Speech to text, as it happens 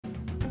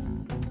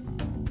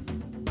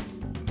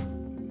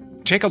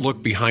Take a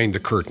look behind the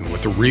curtain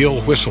with the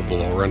real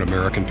whistleblower and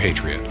American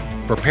patriot.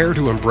 Prepare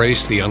to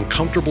embrace the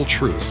uncomfortable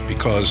truth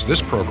because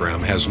this program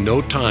has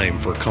no time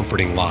for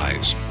comforting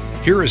lies.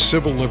 Here is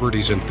civil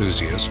liberties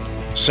enthusiast,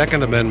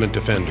 Second Amendment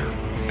defender,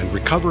 and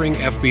recovering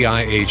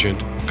FBI agent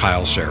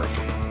Kyle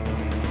Seraphin.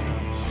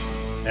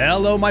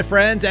 Hello, my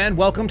friends, and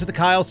welcome to the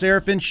Kyle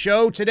Seraphin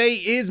Show. Today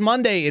is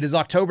Monday. It is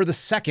October the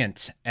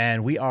 2nd,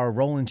 and we are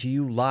rolling to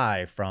you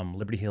live from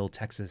Liberty Hill,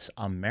 Texas,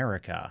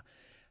 America.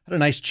 I had a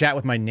nice chat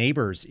with my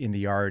neighbors in the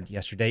yard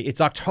yesterday.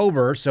 It's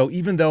October, so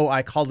even though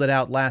I called it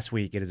out last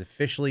week, it is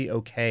officially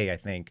okay, I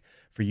think,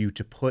 for you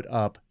to put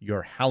up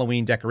your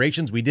Halloween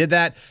decorations. We did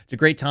that. It's a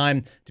great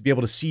time to be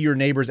able to see your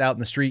neighbors out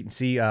in the street and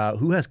see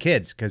who has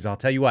kids. Because I'll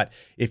tell you what,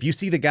 if you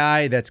see the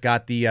guy that's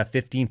got the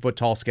 15-foot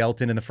tall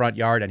skeleton in the front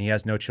yard and he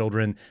has no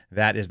children,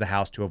 that is the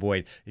house to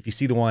avoid. If you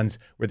see the ones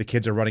where the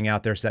kids are running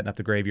out there setting up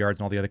the graveyards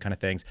and all the other kind of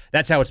things,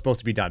 that's how it's supposed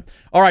to be done.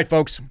 All right,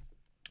 folks,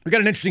 we got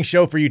an interesting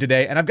show for you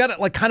today, and I've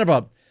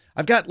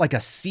got a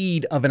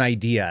seed of an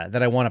idea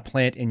that I want to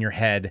plant in your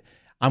head.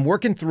 I'm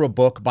working through a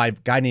book by a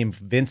guy named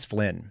Vince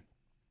Flynn,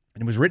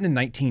 and it was written in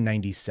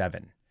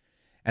 1997.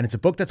 And it's a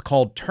book that's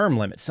called Term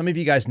Limits. Some of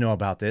you guys know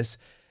about this.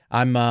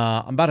 I'm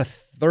about a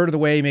third of the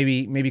way,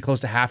 maybe close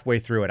to halfway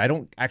through it. I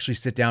don't actually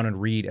sit down and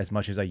read as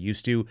much as I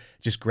used to,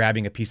 just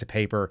grabbing a piece of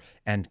paper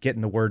and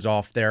getting the words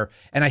off there.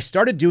 And I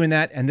started doing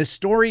that, and this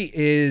story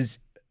is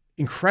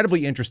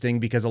incredibly interesting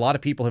because a lot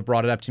of people have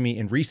brought it up to me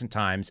in recent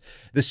times.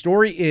 The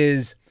story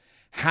is,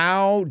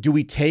 how do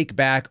we take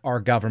back our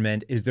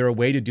government? Is there a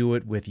way to do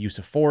it with use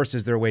of force?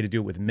 Is there a way to do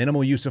it with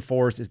minimal use of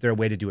force? Is there a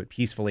way to do it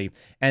peacefully?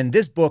 And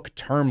this book,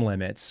 Term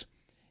Limits,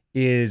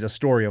 is a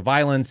story of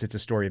violence. It's a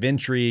story of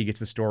intrigue. It's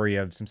the story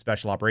of some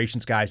special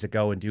operations guys that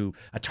go and do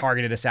a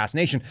targeted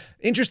assassination.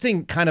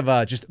 Interesting kind of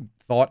a just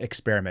thought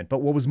experiment.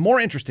 But what was more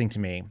interesting to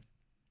me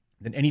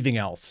than anything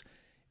else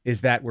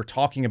is that we're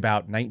talking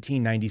about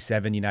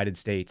 1997 United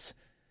States.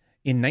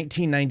 In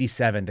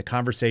 1997, the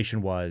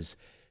conversation was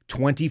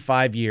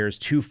 25 years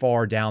too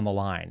far down the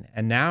line.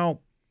 And now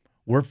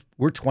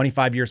we're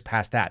 25 years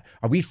past that.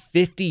 Are we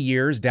 50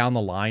 years down the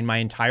line, my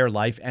entire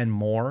life and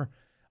more,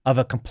 of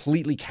a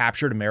completely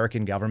captured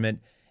American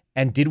government?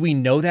 And did we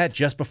know that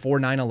just before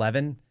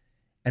 9/11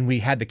 and we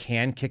had the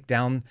can kicked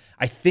down?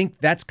 I think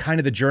that's kind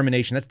of the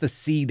germination. That's the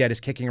seed that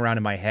is kicking around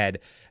in my head,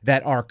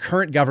 that our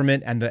current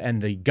government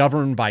and the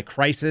governed by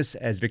crisis,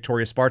 as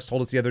Victoria Spartz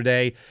told us the other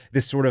day,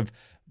 this sort of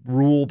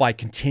rule by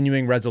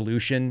continuing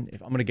resolution.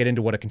 If I'm going to get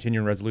into what a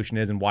continuing resolution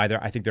is and why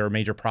I think they're a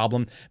major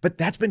problem, but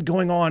that's been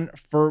going on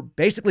for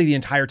basically the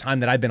entire time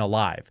that I've been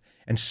alive,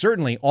 and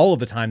certainly all of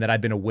the time that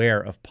I've been aware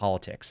of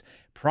politics.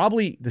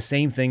 Probably the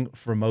same thing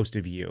for most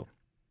of you.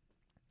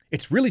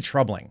 It's really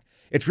troubling.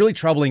 It's really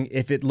troubling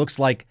if it looks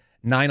like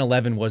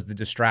 9/11 was the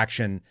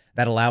distraction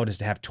that allowed us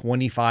to have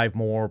 25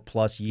 more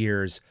plus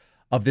years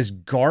of this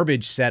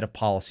garbage set of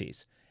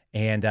policies.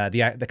 And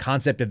the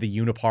concept of the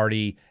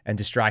uniparty and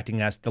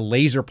distracting us, the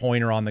laser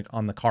pointer on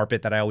the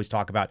carpet that I always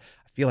talk about,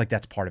 I feel like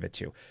that's part of it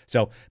too.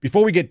 So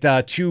before we get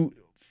too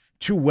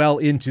well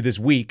into this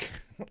week,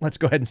 let's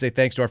go ahead and say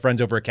thanks to our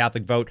friends over at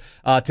Catholic Vote.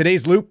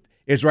 Today's loop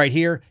is right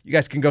here. You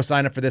guys can go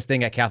sign up for this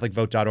thing at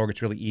CatholicVote.org.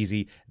 It's really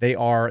easy. They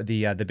are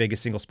the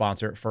biggest single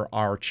sponsor for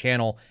our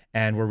channel,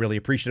 and we're really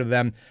appreciative of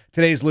them.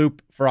 Today's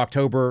loop for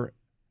October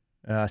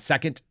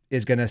 2nd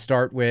is going to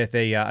start with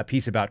a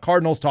piece about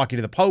cardinals talking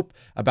to the Pope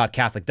about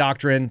Catholic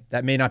doctrine.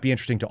 That may not be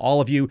interesting to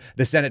all of you.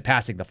 The Senate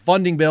passing the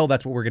funding bill.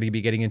 That's what we're going to be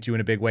getting into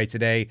in a big way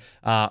today.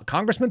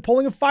 Congressman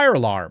pulling a fire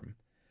alarm.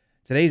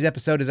 Today's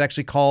episode is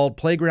actually called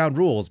Playground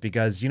Rules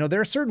because,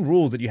 there are certain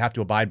rules that you have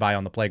to abide by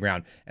on the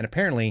playground. And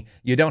apparently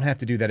you don't have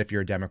to do that if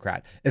you're a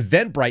Democrat.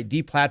 Eventbrite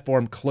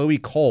deplatformed Chloe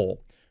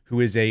Cole, who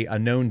is a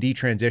known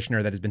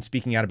detransitioner that has been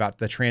speaking out about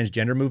the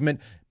transgender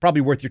movement. Probably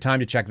worth your time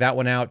to check that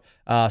one out.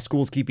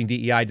 Schools keeping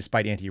DEI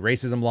despite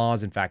anti-racism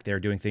laws. In fact, they're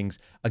doing things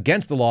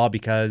against the law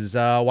because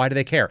why do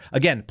they care?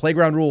 Again,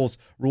 playground rules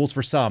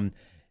for some.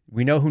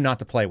 We know who not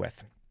to play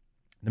with.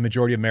 The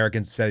majority of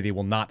Americans say they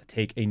will not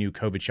take a new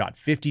COVID shot.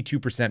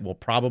 52% will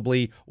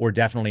probably or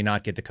definitely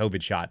not get the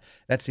COVID shot.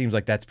 That seems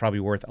like that's probably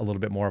worth a little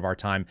bit more of our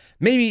time.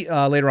 Maybe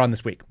later on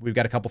this week. We've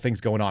got a couple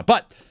things going on.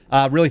 But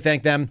really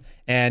thank them.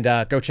 And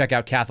go check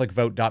out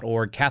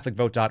CatholicVote.org.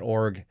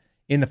 CatholicVote.org.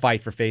 In the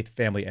fight for faith,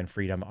 family, and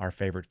freedom, our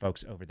favorite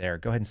folks over there.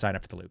 Go ahead and sign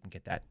up for the loop and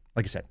get that.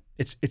 Like I said,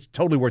 it's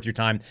totally worth your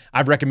time.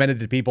 I've recommended it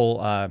to people,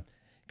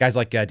 guys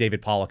like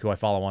David Pollock, who I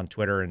follow on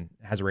Twitter and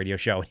has a radio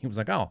show. And he was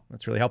like, oh,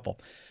 that's really helpful.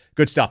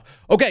 Good stuff.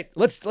 Okay,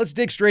 let's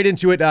dig straight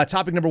into it.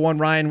 Topic number one,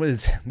 Ryan,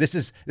 this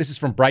is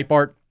from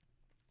Breitbart.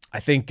 I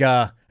think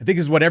this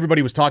is what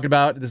everybody was talking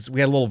about.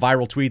 We had a little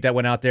viral tweet that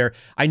went out there.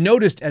 I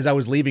noticed as I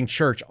was leaving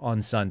church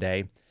on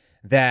Sunday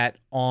that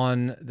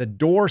on the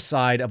door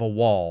side of a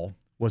wall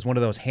was one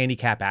of those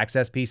handicap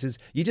access pieces.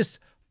 You just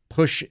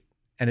push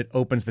and it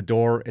opens the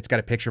door. It's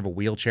got a picture of a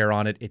wheelchair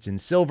on it. It's in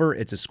silver.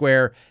 It's a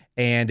square,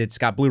 and it's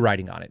got blue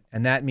writing on it.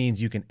 And that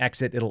means you can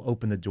exit. It'll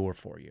open the door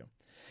for you.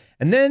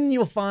 And then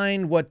you'll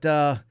find what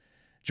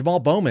Jamal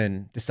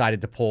Bowman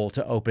decided to pull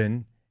to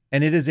open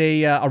And it is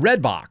a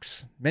red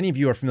box. Many of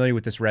you are familiar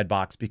with this red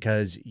box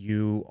because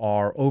you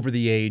are over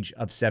the age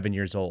of 7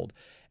 years old.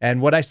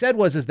 And what I said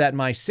is that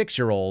my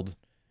 6-year-old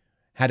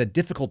had a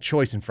difficult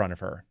choice in front of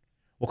her.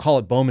 We'll call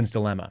it Bowman's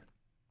dilemma.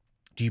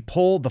 Do you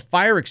pull the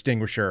fire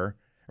extinguisher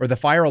or the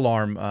fire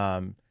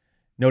alarm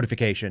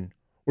notification,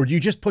 or do you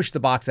just push the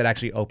box that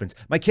actually opens?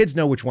 My kids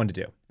know which one to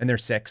do, and they're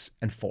 6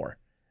 and 4.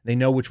 They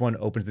know which one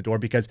opens the door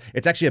because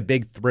it's actually a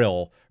big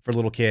thrill for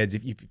little kids.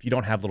 If you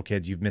don't have little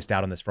kids, you've missed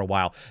out on this for a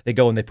while. They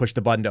go and they push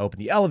the button to open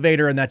the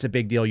elevator, and that's a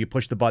big deal. You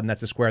push the button,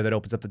 that's the square that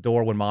opens up the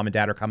door when mom and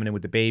dad are coming in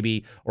with the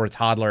baby or a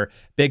toddler.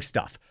 Big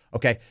stuff,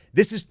 okay?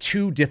 This is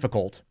too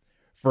difficult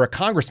for a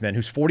congressman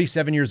who's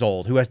 47 years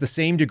old, who has the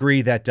same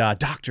degree that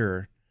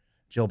Dr.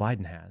 Jill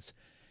Biden has.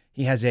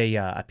 He has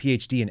a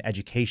PhD in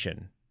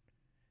education.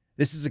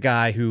 This is a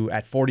guy who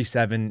at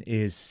 47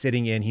 is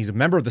sitting in, he's a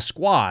member of the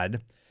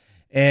squad.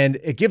 And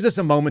it gives us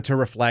a moment to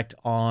reflect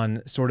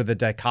on sort of the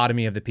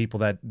dichotomy of the people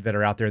that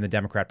are out there in the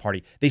Democrat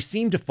Party. They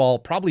seem to fall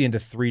probably into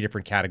 3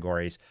 different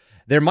categories.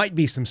 There might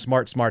be some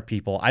smart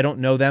people. I don't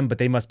know them, but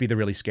they must be the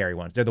really scary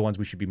ones. They're the ones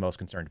we should be most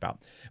concerned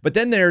about. But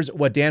then there's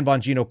what Dan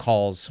Bongino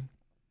calls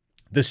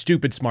the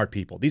stupid smart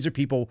people. These are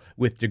people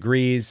with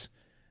degrees,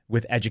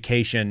 with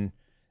education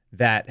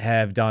that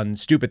have done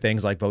stupid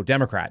things like vote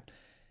Democrat.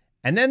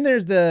 And then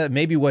there's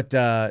maybe what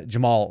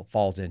Jamal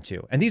falls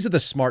into. And these are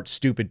the smart,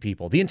 stupid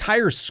people. The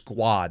entire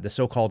squad, the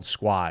so-called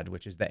squad,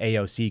 which is the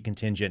AOC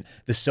contingent,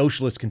 the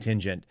socialist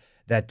contingent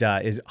that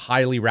is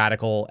highly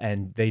radical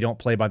and they don't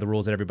play by the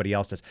rules that everybody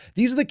else does.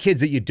 These are the kids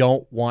that you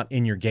don't want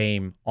in your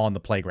game on the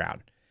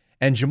playground.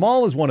 And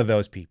Jamal is one of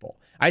those people.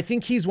 I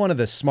think he's one of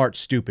the smart,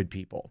 stupid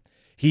people.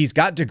 He's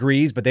got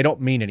degrees, but they don't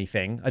mean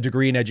anything. A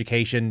degree in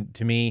education,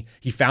 to me,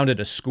 he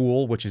founded a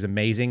school, which is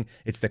amazing.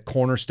 It's the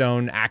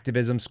Cornerstone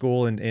Activism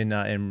School in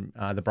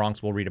the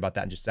Bronx. We'll read about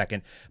that in just a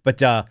second.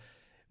 But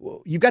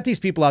you've got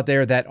these people out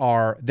there that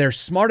they're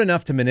smart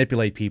enough to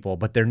manipulate people,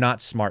 but they're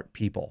not smart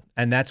people.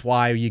 And that's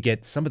why you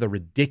get some of the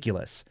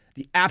ridiculous,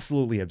 the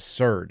absolutely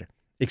absurd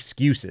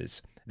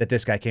excuses that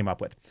this guy came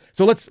up with.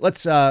 So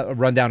let's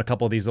run down a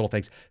couple of these little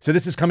things. So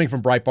this is coming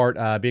from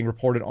Breitbart, being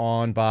reported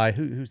on by,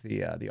 who's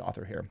the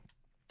author here?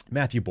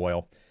 Matthew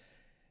Boyle.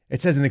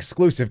 It says an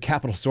exclusive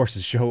Capitol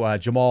sources show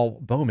Jamal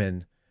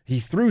Bowman.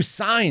 He threw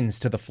signs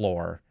to the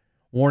floor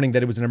warning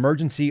that it was an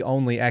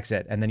emergency-only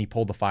exit, and then he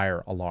pulled the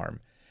fire alarm.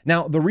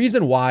 Now, the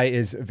reason why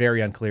is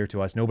very unclear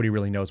to us. Nobody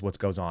really knows what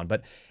goes on.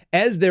 But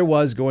as there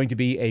was going to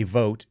be a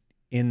vote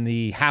in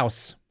the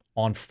House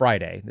on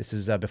Friday, this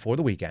is before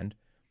the weekend,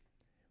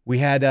 we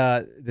had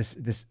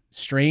this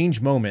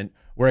strange moment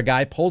where a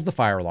guy pulls the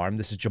fire alarm.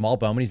 This is Jamal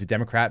Bowman. He's a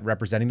Democrat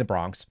representing the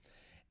Bronx.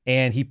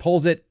 And he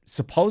pulls it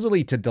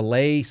supposedly to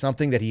delay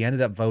something that he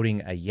ended up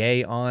voting a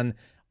yay on.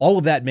 All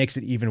of that makes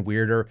it even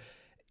weirder.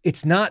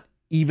 It's not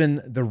even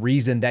the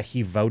reason that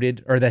he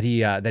voted or that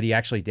he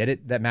actually did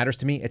it that matters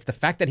to me. It's the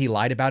fact that he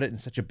lied about it in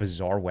such a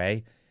bizarre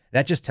way.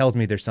 That just tells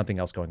me there's something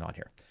else going on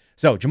here.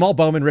 So Jamal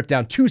Bowman ripped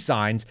down 2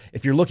 signs.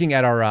 If you're looking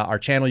at our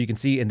channel, you can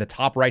see in the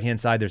top right-hand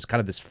side, there's kind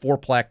of this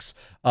fourplex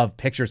of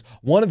pictures.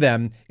 One of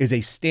them is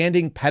a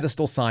standing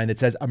pedestal sign that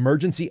says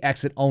emergency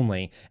exit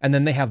only. And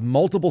then they have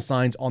multiple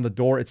signs on the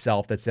door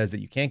itself that says that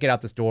you can't get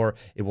out this door.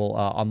 It will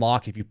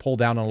unlock if you pull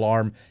down an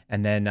alarm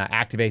and then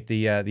activate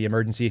the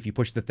emergency. If you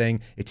push the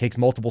thing, it takes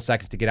multiple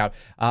seconds to get out.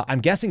 I'm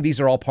guessing these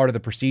are all part of the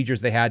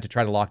procedures they had to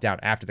try to lock down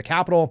after the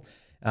Capitol.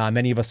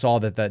 Many of us saw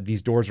that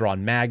these doors are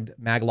on mag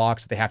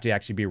locks. They have to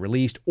actually be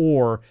released.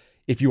 Or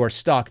if you are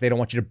stuck, they don't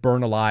want you to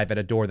burn alive at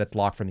a door that's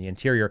locked from the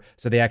interior.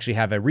 So they actually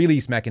have a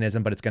release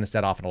mechanism, but it's going to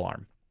set off an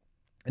alarm.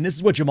 And this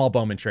is what Jamal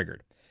Bowman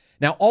triggered.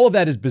 Now, all of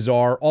that is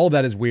bizarre. All of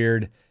that is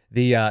weird.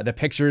 The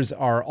pictures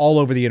are all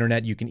over the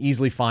internet. You can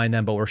easily find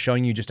them, but we're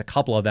showing you just a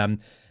couple of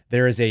them.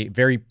 There is a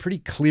pretty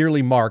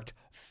clearly marked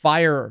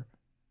fire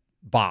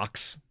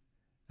box.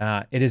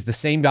 It is the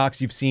same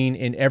box you've seen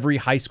in every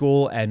high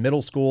school and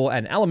middle school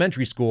and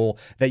elementary school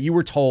that you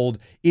were told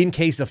in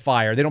case of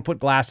fire. They don't put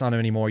glass on them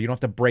anymore. You don't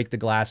have to break the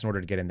glass in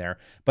order to get in there.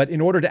 But in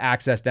order to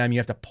access them, you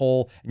have to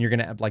pull, and you're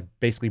going to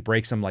basically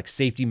break some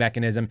safety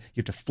mechanism.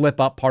 You have to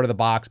flip up part of the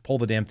box, pull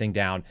the damn thing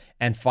down,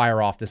 and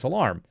fire off this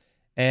alarm.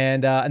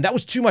 And that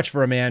was too much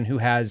for a man who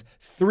has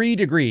 3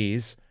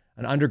 degrees,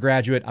 an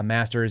undergraduate, a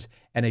master's,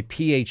 and a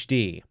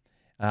PhD.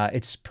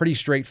 It's pretty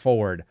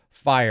straightforward.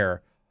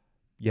 Fire.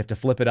 You have to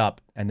flip it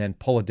up and then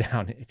pull it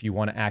down if you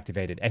want to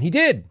activate it. And he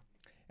did.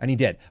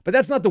 But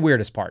that's not the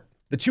weirdest part.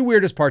 The 2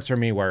 weirdest parts for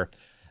me were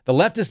the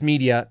leftist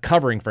media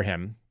covering for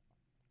him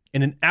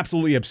in an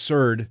absolutely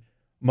absurd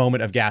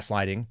moment of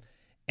gaslighting.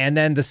 And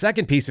then the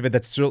second piece of it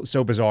that's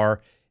so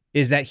bizarre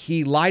is that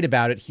he lied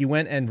about it. He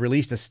went and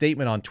released a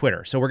statement on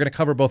Twitter. So we're going to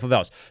cover both of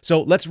those.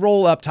 So let's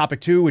roll up topic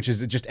 2, which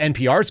is just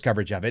NPR's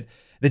coverage of it.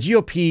 The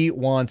GOP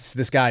wants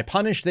this guy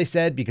punished, they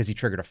said, because he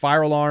triggered a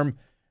fire alarm.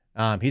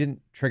 He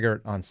didn't trigger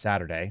it on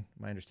Saturday.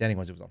 My understanding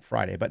was it was on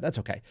Friday, but that's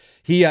okay.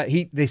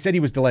 They said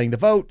he was delaying the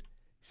vote.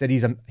 He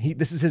said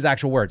this is his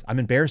actual words. "I'm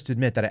embarrassed to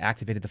admit that I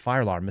activated the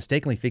fire alarm,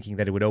 mistakenly thinking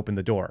that it would open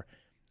the door.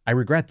 I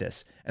regret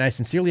this, and I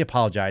sincerely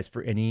apologize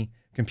for any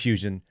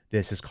confusion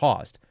this has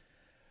caused."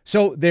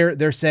 So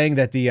they're saying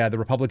that the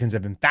Republicans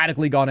have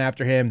emphatically gone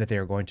after him, that they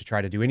are going to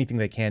try to do anything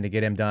they can to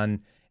get him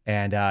done,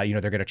 and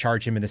they're going to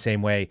charge him in the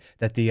same way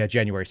that the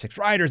January 6th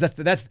rioters.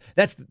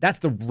 That's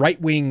the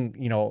right wing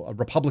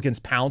Republicans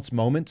pounce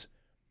moment.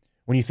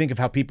 When you think of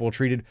how people were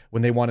treated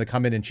when they wanted to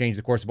come in and change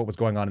the course of what was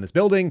going on in this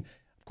building.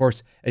 Of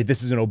course,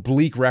 this is an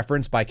oblique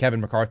reference by Kevin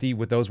McCarthy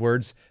with those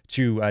words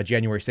to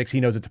January 6th. He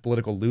knows it's a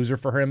political loser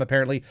for him,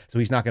 apparently, so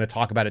he's not going to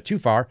talk about it too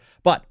far.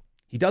 But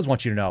he does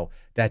want you to know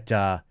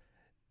that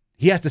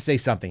he has to say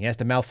something. He has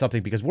to mouth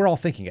something because we're all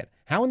thinking it.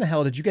 How in the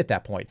hell did you get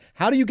that point?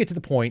 How do you get to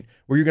the point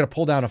where you're going to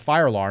pull down a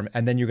fire alarm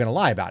and then you're going to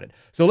lie about it?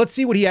 So let's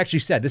see what he actually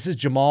said. This is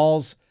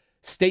Jamal's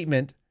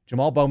statement.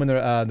 Jamal Bowman,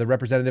 the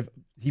representative,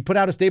 he put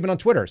out a statement on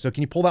Twitter. So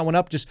can you pull that one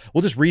up?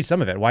 We'll just read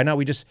some of it. Why not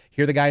we just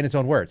hear the guy in his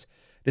own words?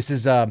 This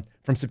is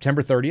from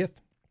September 30th.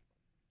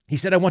 He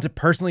said, "I want to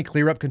personally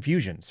clear up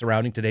confusion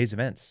surrounding today's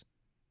events."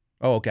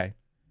 Oh, okay.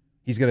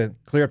 He's going to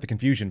clear up the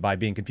confusion by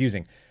being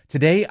confusing.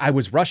 "Today, I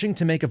was rushing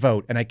to make a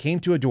vote, and I came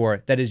to a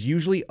door that is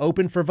usually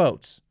open for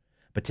votes,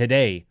 but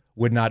today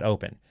would not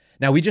open."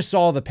 Now, we just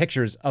saw the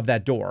pictures of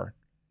that door,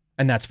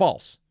 and that's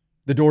false.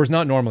 The door is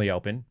not normally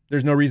open.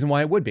 There's no reason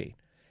why it would be.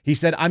 He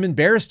said, "I'm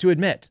embarrassed to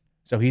admit,"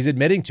 so he's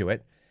admitting to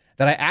it,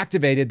 "that I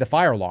activated the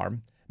fire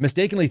alarm,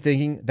 mistakenly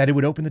thinking that it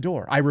would open the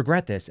door. I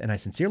regret this, and I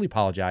sincerely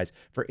apologize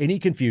for any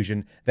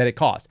confusion that it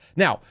caused."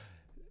 Now,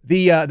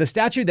 the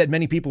statute that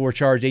many people were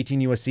charged, 18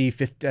 U.S.C.,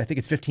 I think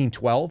it's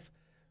 1512,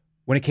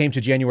 when it came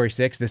to January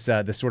 6th,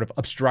 this sort of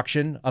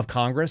obstruction of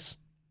Congress,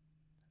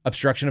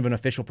 obstruction of an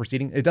official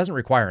proceeding, it doesn't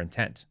require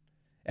intent,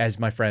 as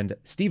my friend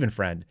Stephen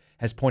Friend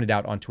has pointed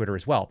out on Twitter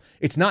as well.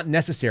 It's not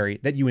necessary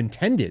that you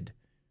intended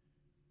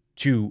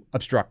to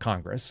obstruct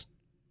Congress.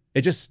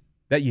 It just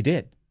that you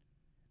did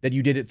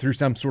it through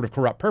some sort of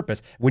corrupt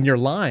purpose. When you're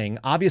lying,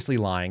 obviously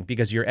lying,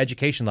 because your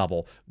education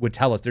level would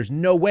tell us there's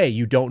no way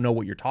you don't know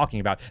what you're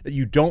talking about, that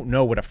you don't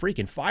know what a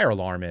freaking fire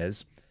alarm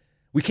is.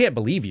 We can't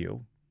believe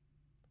you.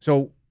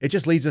 So it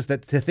just leads us to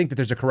think that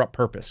there's a corrupt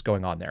purpose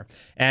going on there.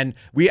 And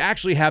we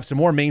actually have some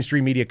more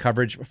mainstream media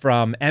coverage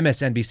from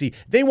MSNBC.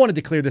 They wanted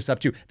to clear this up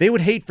too. They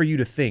would hate for you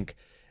to think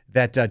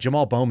that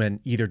Jamal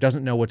Bowman either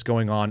doesn't know what's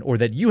going on or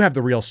that you have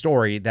the real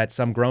story, that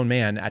some grown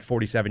man at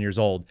 47 years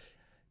old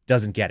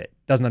doesn't get it,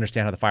 doesn't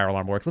understand how the fire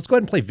alarm works. Let's go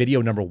ahead and play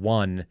video number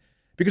 1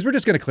 because we're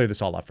just going to clear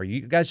this all up for you.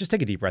 You guys, just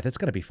take a deep breath. It's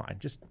going to be fine.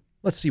 Just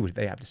let's see what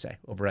they have to say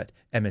over at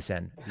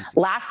MSN.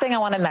 Last thing I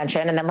want to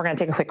mention, and then we're going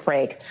to take a quick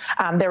break.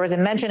 There was a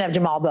mention of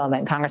Jamal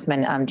Bowman,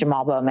 Congressman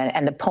Jamal Bowman,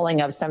 and the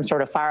pulling of some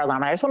sort of fire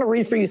alarm. And I just want to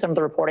read for you some of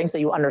the reporting so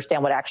you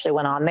understand what actually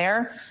went on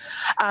there.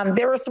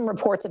 There were some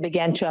reports that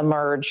began to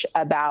emerge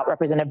about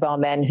Representative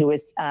Bowman, who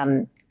was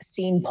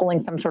seen pulling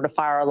some sort of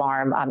fire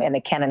alarm in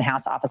the Cannon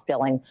House office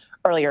building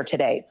earlier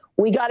today.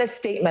 We got a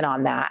statement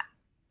on that.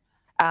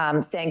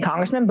 Saying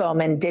Congressman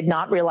Bowman did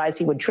not realize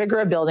he would trigger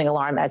a building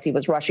alarm as he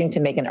was rushing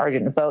to make an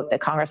urgent vote. The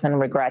congressman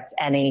regrets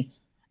any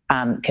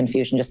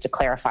confusion, just to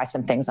clarify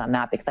some things on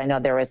that, because I know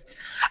there was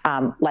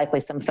likely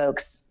some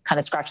folks kind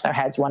of scratching their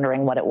heads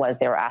wondering what it was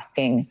they were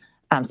asking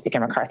Speaker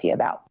McCarthy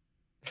about.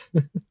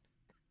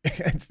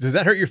 Does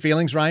that hurt your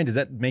feelings, Ryan? Does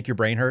that make your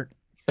brain hurt?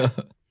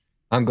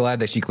 I'm glad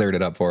that she cleared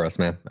it up for us,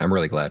 man. I'm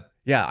really glad.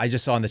 Yeah, I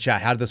just saw in the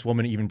chat, how did this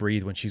woman even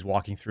breathe when she's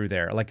walking through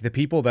there? Like the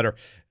people that are,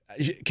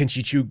 can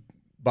she chew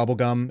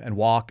bubblegum and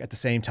walk at the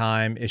same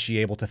time? Is she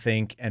able to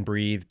think and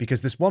breathe?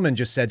 Because this woman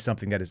just said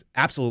something that is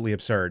absolutely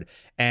absurd.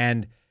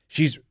 And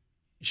she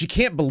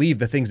can't believe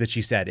the things that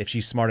she said if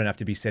she's smart enough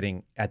to be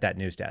sitting at that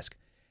news desk.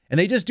 And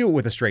they just do it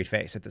with a straight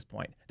face at this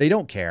point. They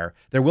don't care.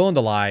 They're willing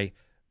to lie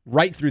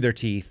right through their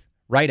teeth,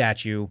 right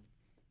at you.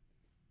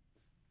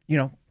 You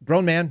know,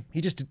 grown man,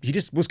 he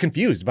just was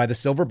confused by the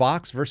silver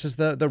box versus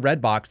the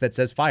red box that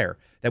says fire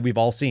that we've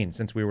all seen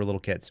since we were little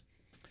kids.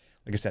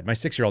 Like I said, my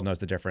 6-year-old knows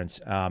the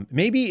difference.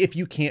 Maybe if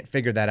you can't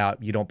figure that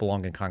out, you don't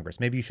belong in Congress.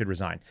 Maybe you should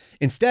resign.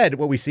 Instead,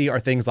 what we see are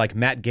things like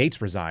Matt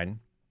Gaetz resign,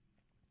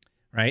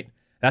 right?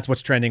 That's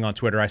what's trending on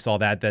Twitter. I saw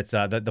that. That's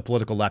the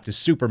political left is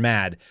super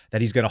mad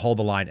that he's going to hold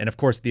the line. And of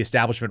course, the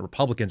establishment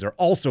Republicans are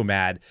also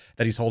mad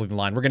that he's holding the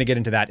line. We're going to get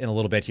into that in a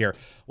little bit here.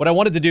 What I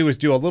wanted to do is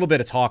do a little bit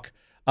of talk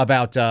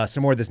about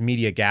some more of this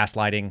media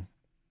gaslighting.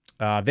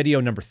 Video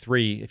number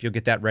 3, if you'll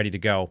get that ready to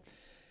go.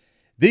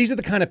 These are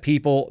the kind of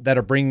people that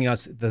are bringing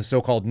us the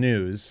so-called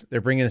news. They're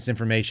bringing us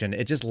information.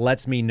 It just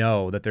lets me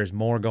know that there's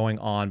more going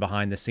on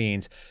behind the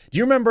scenes. Do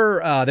you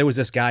remember there was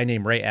this guy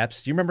named Ray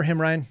Epps? Do you remember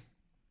him, Ryan?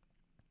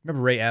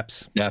 Remember Ray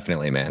Epps?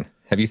 Definitely, man.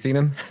 Have you seen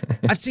him?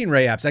 I've seen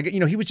Ray Epps.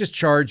 He was just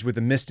charged with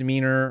a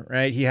misdemeanor,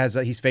 right?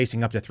 He's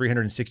facing up to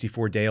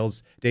 364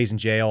 days in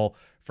jail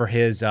for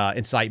his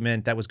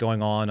incitement that was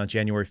going on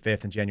January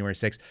 5th and January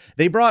 6th.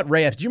 They brought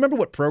Ray Epps. Do you remember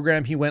what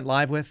program he went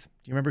live with?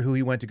 Do you remember who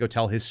he went to go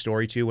tell his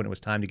story to when it was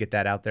time to get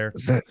that out there?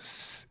 Was that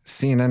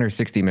CNN or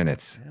 60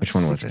 Minutes? Which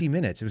one was it? 60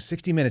 Minutes. It was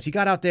 60 Minutes. He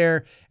got out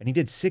there and he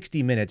did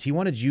 60 Minutes. He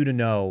wanted you to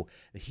know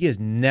that he has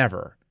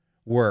never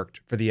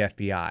worked for the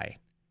FBI.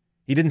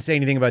 He didn't say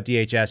anything about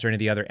DHS or any of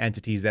the other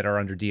entities that are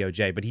under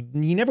DOJ, but he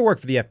never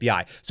worked for the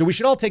FBI. So we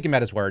should all take him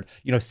at his word.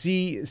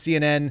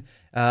 CNN,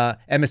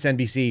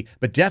 MSNBC,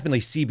 but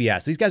definitely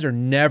CBS. These guys are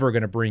never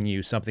going to bring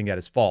you something that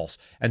is false.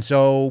 And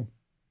so,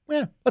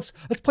 let's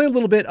play a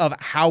little bit of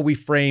how we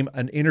frame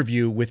an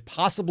interview with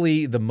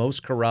possibly the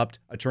most corrupt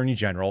attorney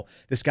general.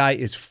 This guy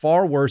is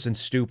far worse and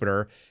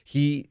stupider.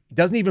 He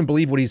doesn't even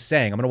believe what he's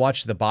saying. I'm going to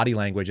watch the body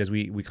language as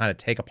we kind of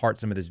take apart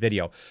some of this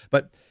video.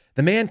 But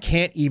the man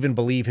can't even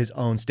believe his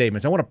own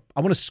statements. I want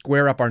to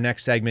square up our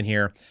next segment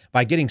here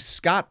by getting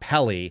Scott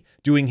Pelley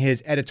doing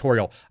his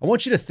editorial. I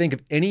want you to think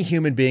of any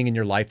human being in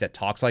your life that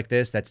talks like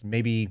this. That's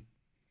maybe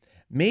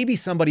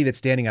somebody that's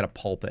standing at a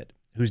pulpit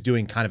who's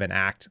doing kind of an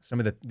act.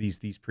 Some of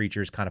these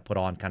preachers kind of put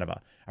on kind of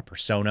a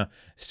persona.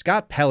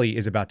 Scott Pelley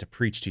is about to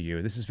preach to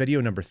you. This is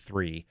video number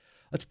 3.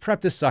 Let's prep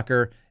this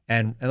sucker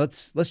and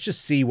let's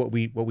just see what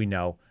we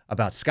know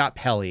about Scott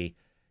Pelley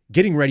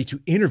getting ready to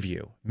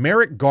interview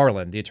Merrick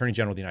Garland, the Attorney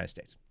General of the United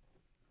States.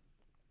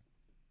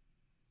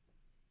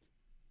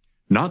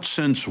 Not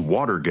since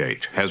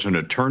Watergate has an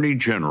attorney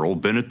general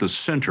been at the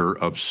center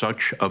of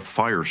such a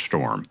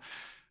firestorm.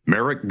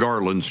 Merrick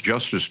Garland's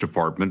Justice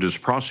Department is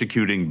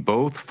prosecuting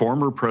both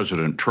former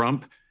President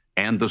Trump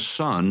and the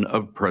son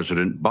of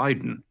President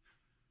Biden.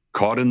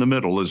 Caught in the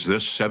middle is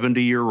this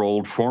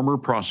 70-year-old former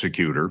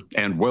prosecutor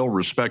and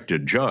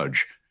well-respected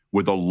judge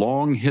with a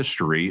long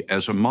history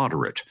as a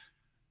moderate.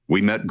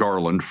 We met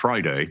Garland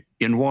Friday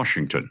in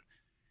Washington.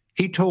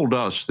 He told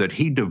us that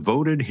he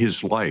devoted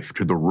his life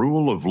to the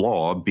rule of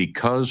law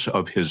because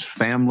of his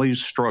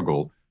family's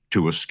struggle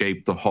to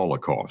escape the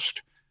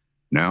Holocaust.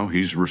 Now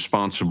he's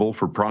responsible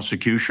for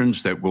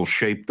prosecutions that will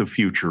shape the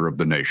future of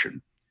the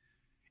nation.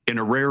 In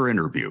a rare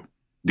interview,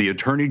 the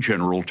Attorney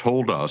General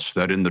told us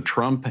that in the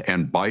Trump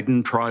and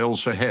Biden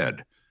trials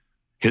ahead,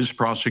 his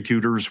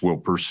prosecutors will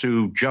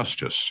pursue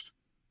justice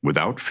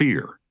without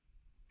fear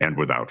and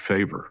without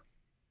favor.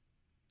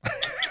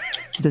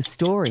 The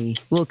story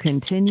will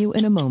continue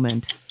in a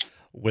moment.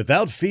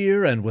 Without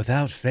fear and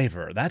without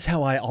favor. That's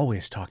how I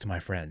always talk to my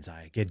friends.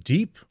 I get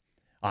deep.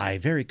 I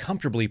very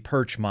comfortably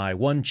perch my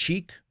one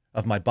cheek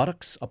of my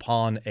buttocks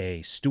upon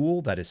a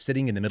stool that is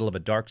sitting in the middle of a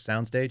dark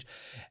soundstage,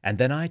 and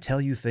then I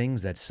tell you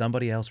things that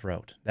somebody else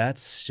wrote.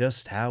 That's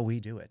just how we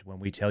do it when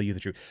we tell you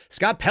the truth.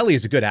 Scott Pelley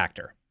is a good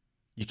actor.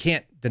 You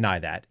can't deny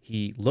that.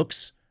 He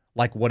looks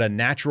like what a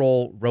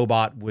natural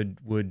robot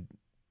would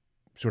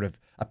sort of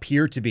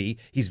appear to be.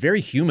 He's very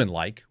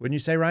human-like, wouldn't you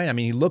say, Ryan? I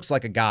mean, he looks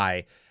like a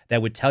guy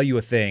that would tell you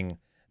a thing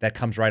that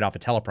comes right off a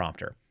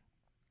teleprompter.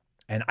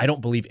 And I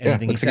don't believe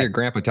anything he looks said. like your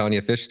grandpa telling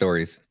you fish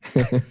stories.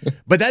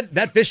 But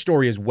that fish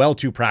story is well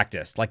too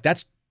practiced. Like,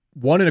 that's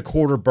 1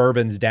 1/4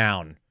 bourbons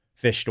down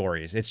fish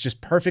stories. It's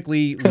just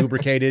perfectly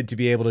lubricated to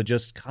be able to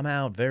just come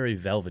out very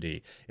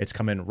velvety. It's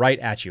coming right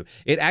at you.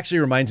 It actually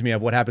reminds me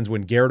of what happens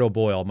when Garrett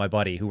O'Boyle, my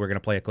buddy, who we're going to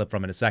play a clip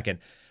from in a second,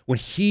 when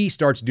he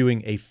starts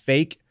doing a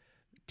fake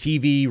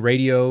TV,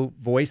 radio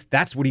voice,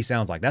 that's what he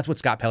sounds like. That's what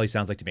Scott Pelley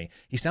sounds like to me.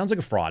 He sounds like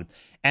a fraud.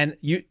 And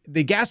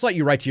they gaslight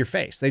you right to your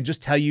face. They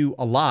just tell you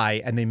a lie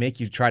and they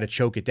make you try to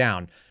choke it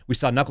down. We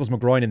saw Knuckles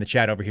McGroin in the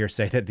chat over here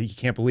say that he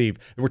can't believe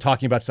that we're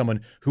talking about someone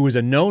who is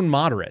a known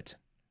moderate,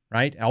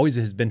 right? Always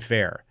has been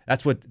fair.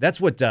 That's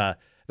what the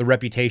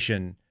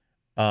reputation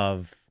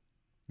of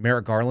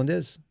Merrick Garland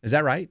is. Is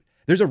that right?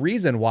 There's a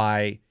reason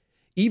why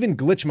even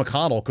Glitch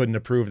McConnell couldn't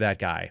approve that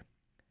guy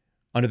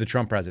under the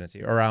Trump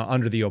presidency or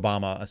under the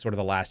Obama, sort of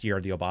the last year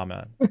of the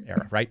Obama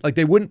era, right? Like,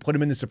 they wouldn't put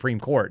him in the Supreme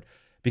Court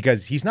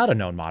because he's not a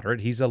known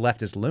moderate. He's a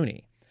leftist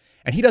loony.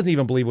 And he doesn't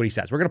even believe what he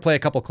says. We're going to play a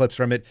couple clips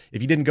from it.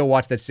 If you didn't go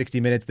watch that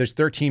 60 Minutes, there's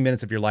 13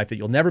 minutes of your life that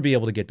you'll never be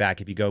able to get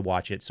back if you go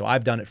watch it. So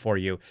I've done it for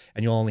you,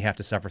 and you'll only have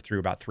to suffer through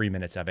about 3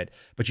 minutes of it.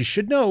 But you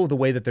should know the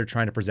way that they're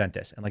trying to present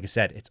this. And like I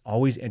said, it's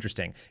always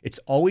interesting. It's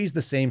always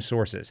the same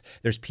sources.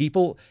 There's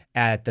people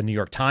at the New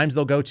York Times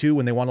they'll go to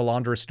when they want to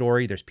launder a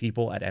story. There's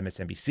people at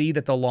MSNBC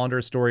that they'll launder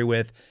a story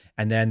with.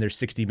 And then there's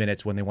 60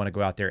 Minutes when they want to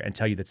go out there and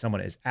tell you that someone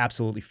is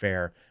absolutely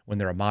fair when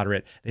they're a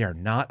moderate. They are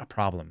not a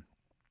problem.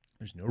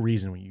 There's no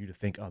reason for you to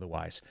think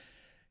otherwise.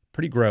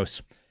 Pretty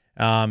gross.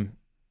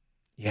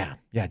 Yeah,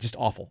 just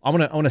awful. I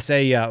want to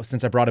say,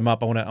 since I brought him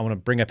up, I want to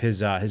bring up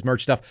his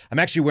merch stuff. I'm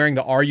actually wearing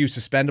the Are You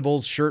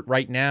Suspendables shirt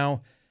right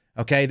now.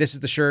 Okay, this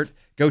is the shirt.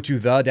 Go to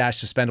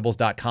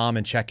the-suspendables.com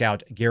and check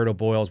out Garrett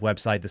O'Boyle's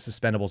website, the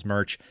Suspendables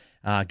merch.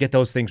 Get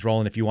those things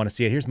rolling if you want to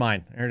see it. Here's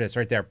mine. There it is,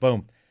 right there.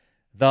 Boom.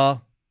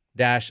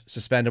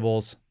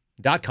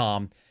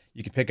 The-suspendables.com.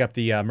 You can pick up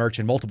the merch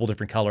in multiple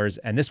different colors.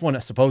 And this one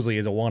supposedly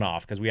is a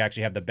one-off because we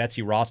actually have the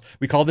Betsy Ross.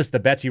 We call this the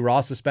Betsy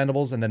Ross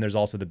Suspendables. And then there's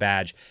also the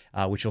badge,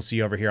 which you'll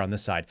see over here on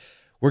this side.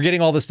 We're getting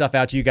all this stuff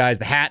out to you guys.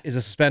 The hat is a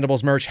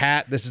Suspendables merch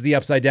hat. This is the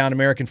upside-down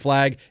American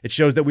flag. It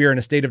shows that we are in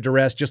a state of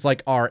duress, just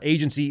like our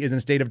agency is in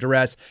a state of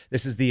duress.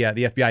 This is the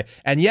FBI.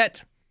 And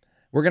yet,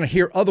 we're going to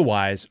hear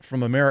otherwise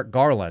from a Merrick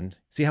Garland.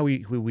 See how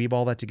we weave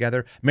all that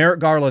together? Merrick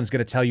Garland is going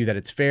to tell you that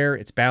it's fair,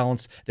 it's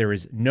balanced. There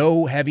is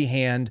no heavy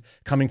hand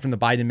coming from the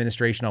Biden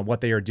administration on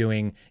what they are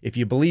doing. If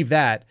you believe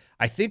that,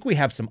 I think we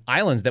have some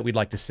islands that we'd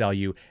like to sell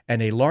you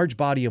and a large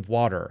body of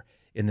water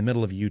in the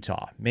middle of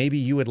Utah. Maybe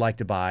you would like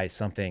to buy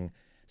some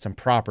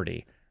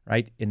property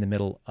right in the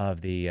middle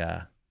of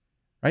the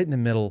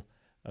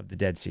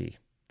Dead Sea.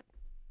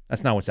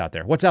 That's not what's out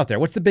there. What's out there?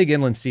 What's the big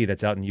inland sea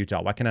that's out in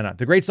Utah? Why can I not?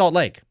 The Great Salt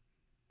Lake.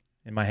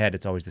 In my head,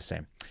 it's always the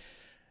same.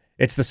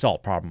 It's the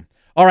salt problem.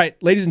 All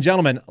right, ladies and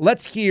gentlemen,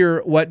 let's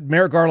hear what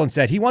Merrick Garland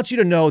said. He wants you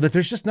to know that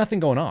there's just nothing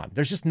going on.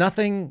 There's just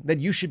nothing that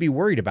you should be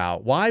worried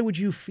about. Why would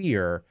you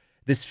fear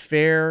this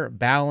fair,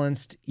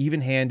 balanced,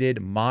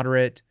 even-handed,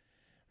 moderate,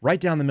 right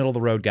down the middle of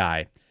the road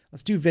guy?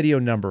 Let's do video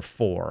number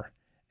 4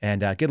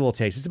 and get a little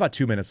taste. It's about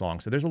 2 minutes long,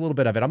 so there's a little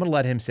bit of it. I'm going to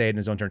let him say it in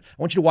his own turn. I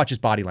want you to watch his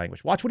body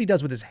language. Watch what he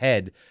does with his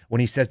head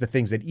when he says the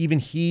things that even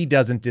he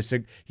doesn't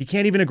disagree. He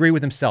can't even agree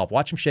with himself.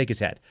 Watch him shake his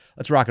head.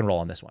 Let's rock and roll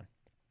on this one.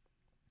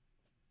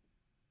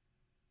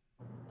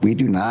 We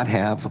do not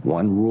have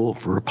one rule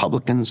for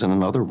Republicans and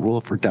another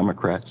rule for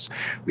Democrats.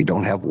 We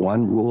don't have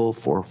one rule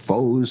for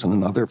foes and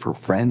another for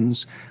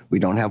friends. We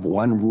don't have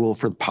one rule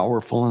for the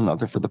powerful and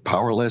another for the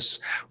powerless,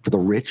 for the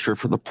rich or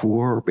for the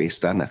poor,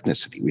 based on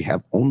ethnicity. We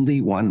have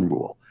only one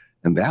rule.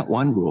 And that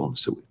one rule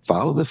is that we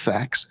follow the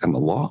facts and the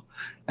law,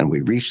 and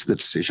we reach the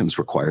decisions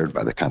required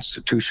by the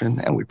Constitution,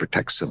 and we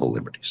protect civil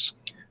liberties.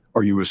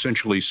 Are you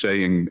essentially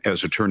saying,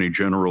 as Attorney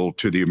General,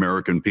 to the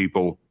American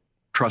people,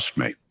 trust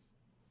me?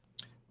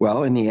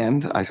 Well, in the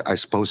end, I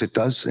suppose it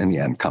does in the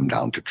end come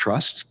down to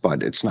trust,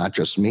 but it's not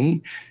just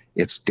me.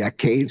 It's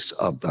decades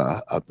of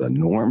the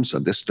norms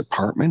of this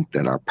department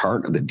that are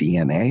part of the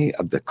DNA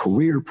of the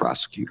career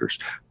prosecutors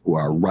who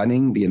are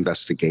running the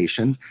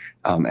investigation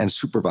and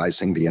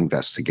supervising the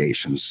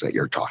investigations that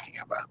you're talking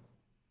about.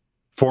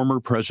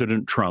 Former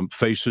President Trump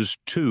faces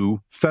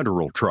 2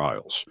 federal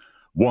trials,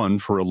 one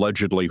for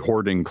allegedly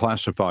hoarding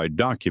classified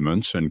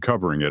documents and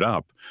covering it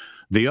up,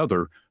 the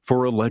other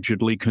for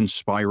allegedly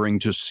conspiring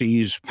to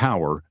seize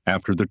power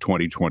after the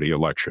 2020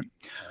 election.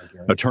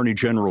 Attorney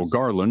General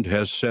Garland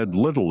has said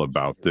little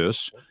about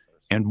this,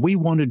 and we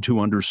wanted to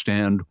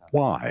understand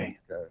why.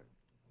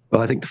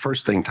 Well, I think the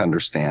first thing to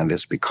understand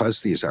is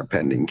because these are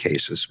pending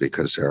cases,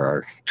 because there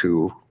are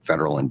 2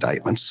 federal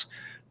indictments,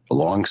 the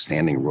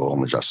long-standing rule in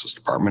the Justice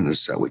Department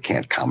is that we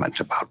can't comment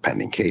about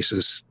pending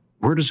cases.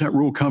 Where does that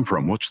rule come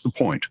from? What's the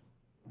point?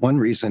 One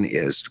reason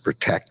is to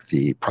protect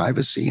the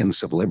privacy and the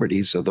civil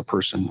liberties of the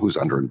person who's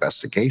under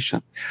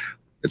investigation.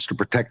 It's to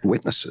protect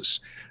witnesses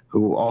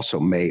who also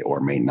may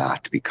or may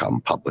not become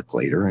public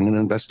later in an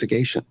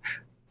investigation.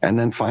 And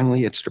then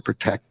finally, it's to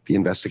protect the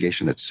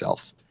investigation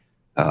itself.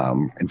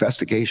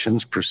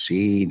 Investigations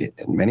proceed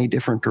in many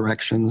different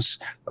directions,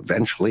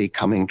 eventually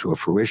coming to a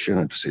fruition,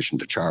 a decision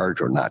to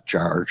charge or not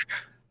charge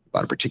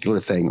about a particular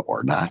thing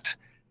or not.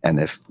 And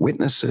if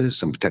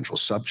witnesses and potential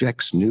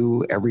subjects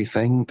knew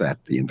everything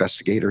that the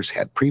investigators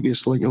had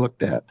previously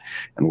looked at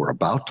and were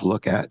about to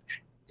look at,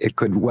 it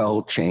could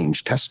well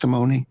change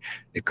testimony.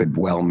 It could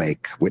well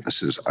make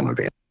witnesses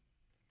unavailable.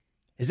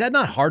 Is that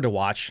not hard to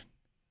watch?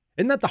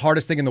 Isn't that the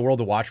hardest thing in the world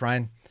to watch,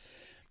 Ryan?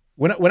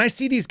 When I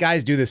see these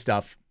guys do this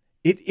stuff,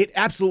 it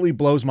absolutely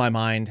blows my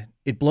mind.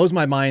 It blows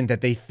my mind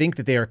that they think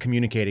that they are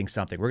communicating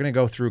something. We're going to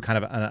go through kind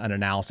of an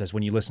analysis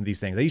when you listen to these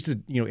things. I used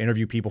to,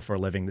 interview people for a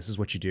living. This is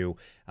what you do.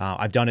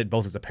 I've done it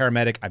both as a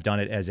paramedic. I've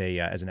done it as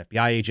an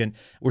FBI agent.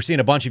 We're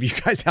seeing a bunch of you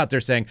guys out there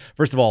saying,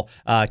 first of all,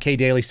 Kay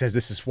Daly says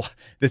this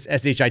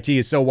SHIT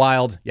is so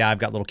wild. Yeah, I've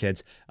got little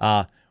kids.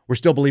 We're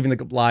still believing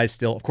the lies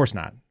still. Of course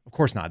not. Of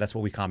course not. That's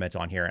what we comment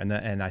on here.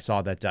 And I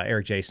saw that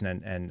Eric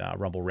Jason and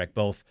Rumble Rick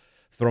both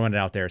throwing it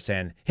out there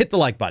saying, hit the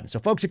like button. So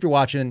folks, if you're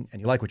watching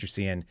and you like what you're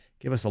seeing,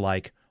 give us a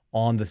like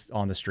on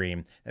the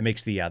stream. It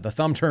makes the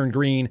thumb turn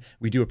green.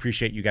 We do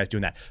appreciate you guys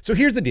doing that. So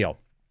here's the deal.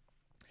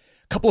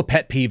 A couple of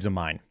pet peeves of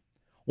mine.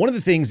 One of the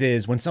things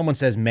is when someone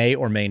says may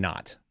or may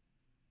not.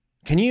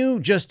 Can you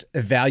just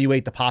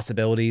evaluate the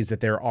possibilities that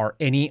there are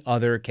any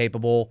other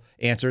capable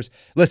answers?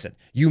 Listen,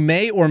 you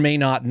may or may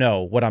not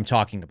know what I'm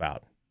talking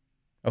about.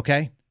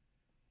 Okay?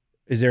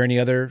 Is there any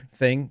other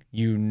thing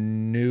you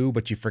knew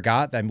but you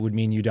forgot? That would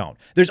mean you don't.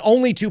 There's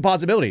only 2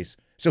 possibilities.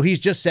 So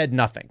he's just said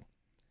nothing.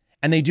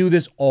 And they do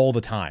this all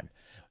the time.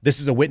 This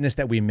is a witness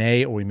that we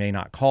may or we may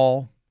not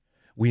call.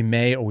 We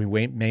may or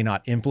we may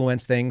not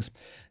influence things.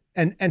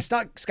 And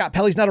Scott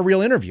Pelley's not a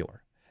real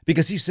interviewer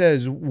because he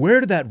says, where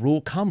did that rule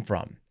come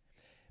from?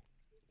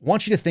 I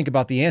want you to think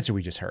about the answer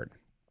we just heard.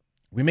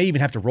 We may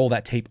even have to roll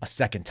that tape a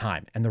second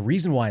time. And the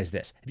reason why is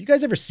this. Have you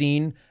guys ever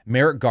seen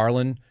Merrick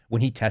Garland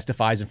when he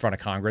testifies in front of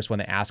Congress when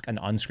they ask an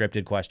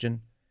unscripted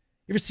question?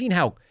 You ever seen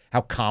how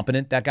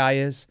competent that guy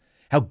is?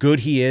 How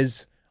good he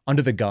is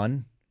under the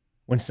gun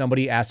when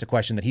somebody asks a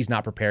question that he's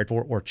not prepared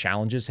for or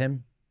challenges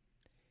him?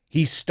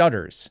 He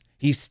stutters.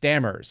 He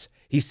stammers.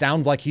 He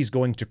sounds like he's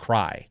going to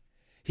cry.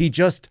 He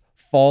just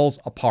falls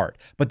apart.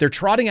 But they're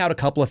trotting out a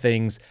couple of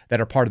things that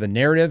are part of the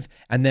narrative.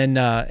 And then,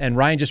 and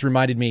Ryan just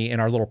reminded me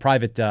in our little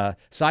private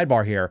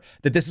sidebar here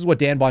that this is what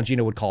Dan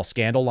Bongino would call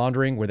scandal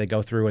laundering, where they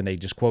go through and they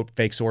just quote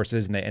fake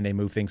sources and they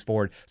move things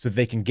forward so that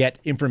they can get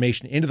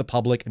information into the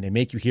public and they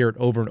make you hear it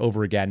over and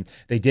over again.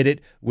 They did it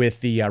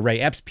with the Ray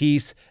Epps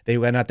piece. They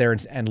went out there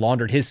and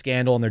laundered his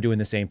scandal, and they're doing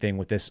the same thing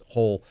with this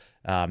whole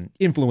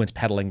influence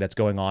peddling that's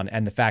going on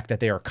and the fact that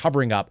they are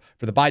covering up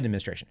for the Biden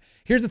administration.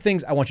 Here's the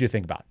things I want you to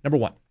think about. Number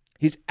one,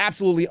 he's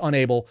absolutely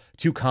unable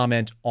to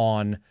comment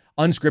on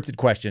unscripted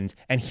questions,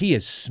 and he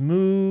is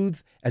smooth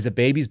as a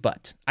baby's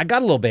butt. I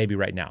got a little baby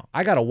right now.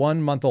 I got a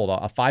 1-month-old,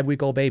 a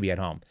 5-week-old baby at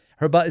home.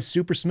 Her butt is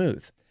super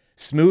smooth.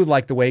 Smooth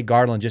like the way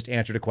Garland just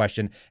answered a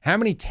question. How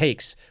many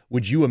takes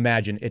would you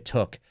imagine it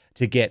took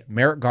to get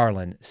Merrick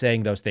Garland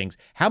saying those things?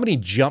 How many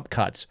jump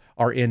cuts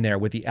are in there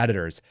with the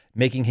editors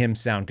making him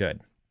sound good?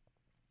 Do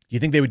you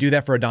think they would do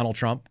that for a Donald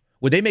Trump?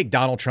 Would they make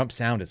Donald Trump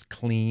sound as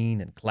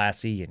clean and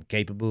classy and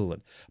capable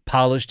and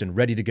polished and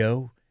ready to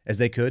go as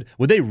they could?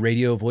 Would they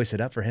radio voice it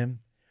up for him?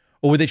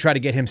 Or would they try to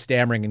get him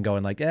stammering and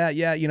going like,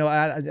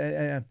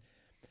 The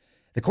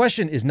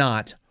question is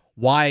not,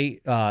 why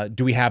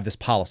do we have this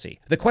policy?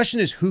 The question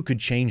is, who could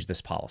change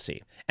this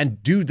policy?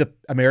 And do the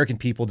American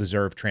people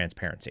deserve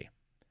transparency?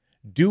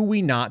 Do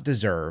we not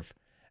deserve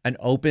an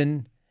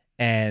open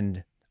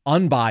and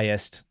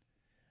unbiased,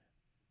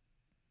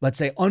 let's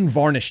say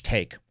unvarnished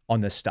take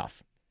on this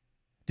stuff?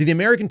 Do the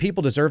American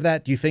people deserve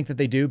that? Do you think that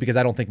they do? Because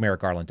I don't think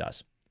Merrick Garland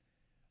does.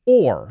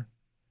 Or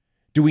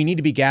do we need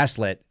to be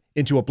gaslit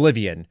into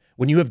oblivion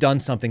when you have done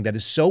something that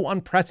is so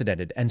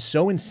unprecedented and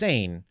so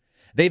insane?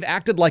 They've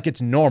acted like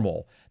it's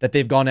normal that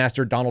they've gone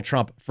after Donald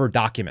Trump for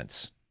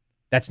documents.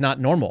 That's not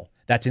normal.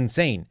 That's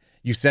insane.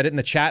 You said it in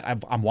the chat.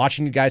 I'm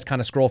watching you guys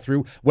kind of scroll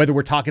through, whether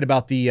we're talking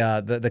about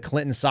the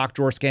Clinton sock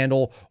drawer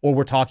scandal or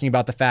we're talking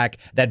about the fact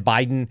that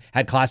Biden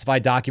had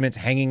classified documents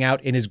hanging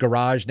out in his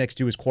garage next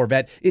to his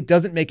Corvette. It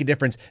doesn't make a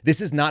difference. This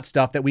is not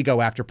stuff that we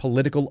go after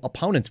political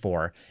opponents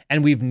for,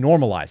 and we've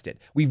normalized it.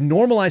 We've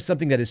normalized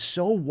something that is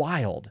so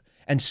wild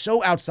and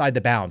so outside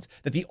the bounds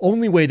that the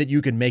only way that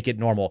you can make it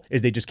normal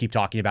is they just keep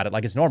talking about it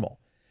like it's normal.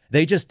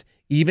 They just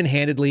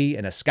even-handedly,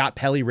 in a Scott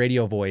Pelley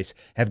radio voice,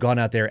 have gone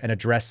out there and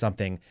addressed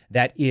something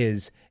that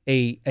is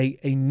a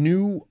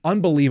new,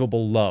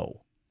 unbelievable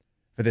low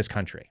for this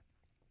country.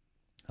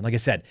 And like I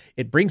said,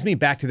 it brings me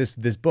back to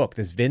this book,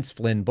 this Vince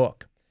Flynn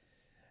book.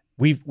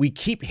 We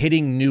keep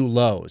hitting new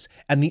lows.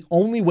 And the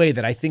only way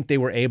that I think they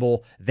were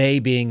able, they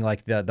being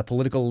like the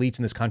political elites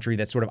in this country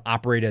that sort of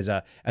operate as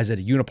a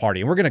uniparty,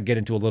 and we're going to get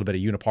into a little bit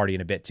of uniparty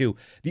in a bit too.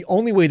 The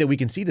only way that we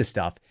can see this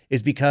stuff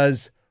is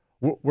because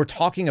we're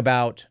talking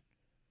about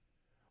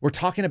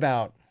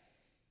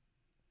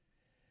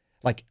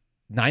like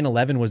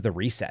 9/11 was the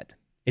reset.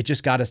 It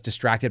just got us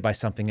distracted by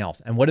something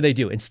else. And what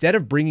do? Instead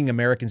of bringing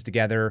Americans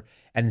together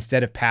and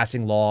instead of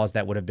passing laws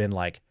that would have been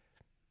like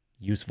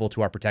useful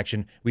to our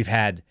protection, we've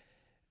had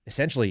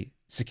essentially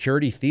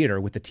security theater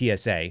with the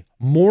TSA,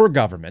 more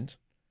government,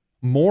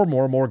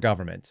 more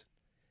government.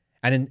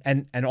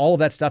 And all of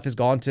that stuff has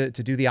gone to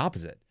do the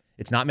opposite.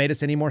 It's not made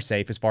us any more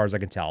safe as far as I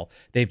can tell.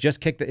 They've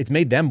just it's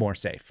made them more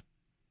safe.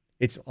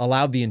 It's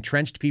allowed the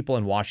entrenched people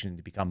in Washington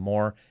to become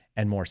more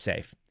and more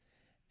safe.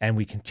 And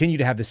we continue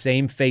to have the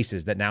same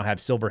faces that now have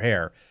silver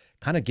hair,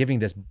 kind of giving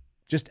this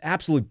just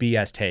absolute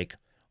BS take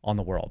on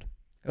the world.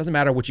 It doesn't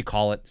matter what you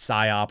call it,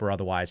 PSYOP or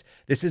otherwise.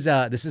 This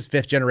is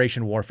fifth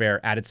generation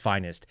warfare at its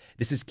finest.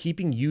 This is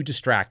keeping you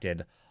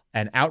distracted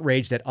and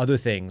outraged at other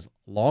things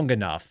long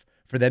enough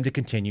for them to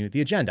continue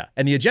the agenda.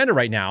 And the agenda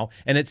right now,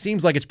 and it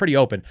seems like it's pretty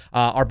open.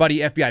 Our buddy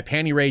FBI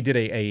Panty Ray did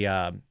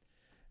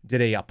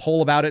a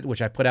poll about it,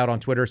 which I put out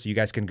on Twitter, so you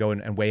guys can go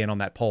and weigh in on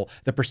that poll.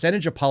 The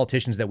percentage of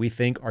politicians that we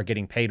think are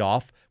getting paid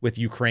off with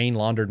Ukraine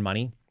laundered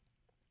money.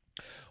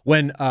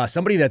 When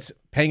somebody that's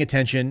paying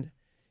attention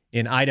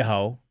in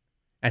Idaho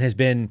and has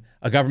been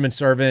a government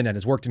servant and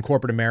has worked in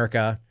corporate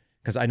America,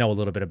 because I know a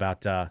little bit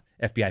about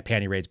FBI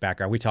Panty Raid's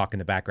background. We talk in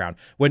the background.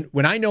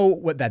 When I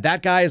know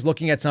that guy is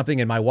looking at something,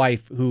 and my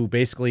wife, who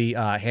basically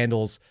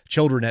handles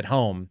children at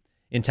home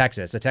in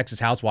Texas, a Texas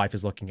housewife,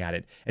 is looking at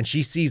it, and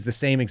she sees the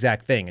same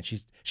exact thing. And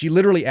she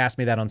literally asked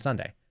me that on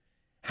Sunday.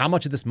 How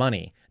much of this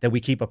money that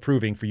we keep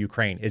approving for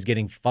Ukraine is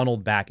getting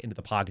funneled back into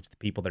the pockets of the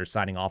people that are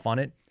signing off on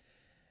it?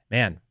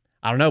 Man,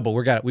 I don't know, but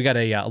we got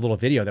a little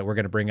video that we're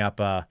going to bring up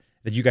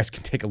that you guys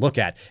can take a look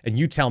at, and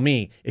you tell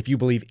me if you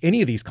believe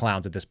any of these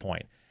clowns at this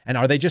point. And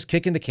are they just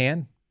kicking the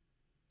can?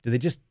 Do they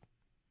just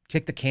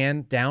kick the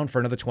can down for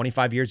another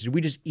 25 years? Did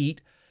we just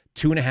eat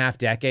 2.5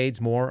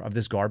 decades more of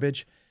this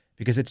garbage?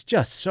 Because it's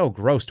just so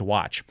gross to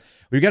watch.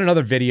 We've got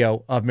another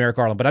video of Merrick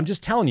Garland, but I'm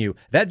just telling you,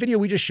 that video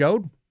we just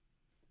showed,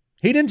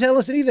 he didn't tell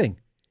us anything.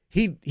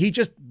 He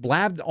just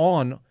blabbed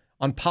on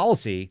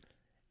policy,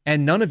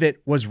 and none of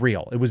it was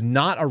real. It was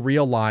not a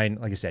real line.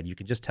 Like I said, you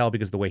can just tell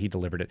because of the way he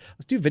delivered it.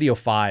 Let's do video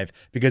 5,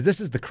 because this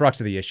is the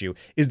crux of the issue.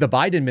 Is the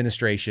Biden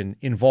administration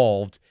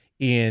involved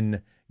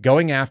in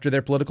going after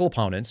their political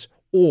opponents,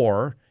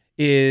 or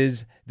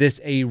is this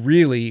a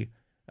really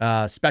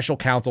special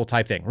counsel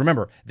type thing?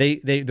 Remember,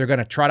 they're going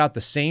to trot out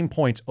the same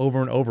points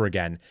over and over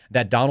again,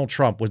 that Donald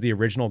Trump was the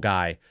original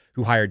guy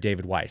who hired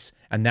David Weiss,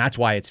 and that's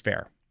why it's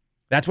fair.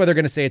 That's why they're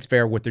going to say it's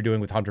fair what they're doing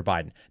with Hunter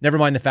Biden. Never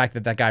mind the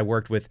fact that guy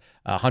worked with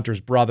Hunter's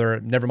brother.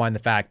 Never mind the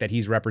fact that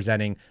he's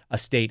representing a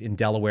state in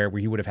Delaware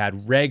where he would have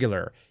had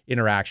regular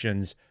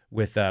interactions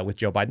with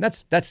Joe Biden.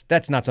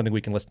 That's not something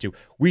we can listen to.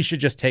 We should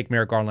just take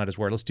Merrick Garland at his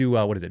word. Let's do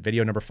what is it?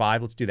 Video number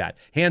 5. Let's do that.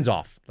 Hands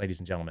off, ladies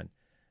and gentlemen.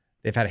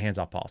 They've had a hands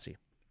off policy.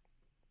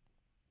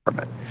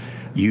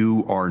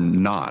 You are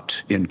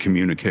not in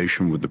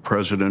communication with the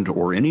president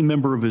or any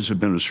member of his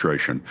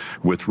administration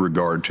with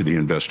regard to the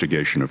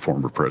investigation of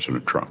former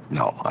President Trump.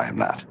 No, I am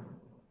not.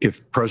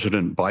 If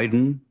President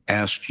Biden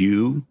asked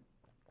you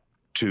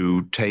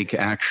to take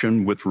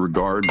action with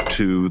regard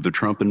to the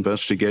Trump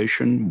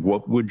investigation,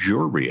 what would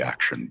your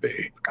reaction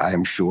be? I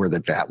am sure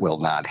that will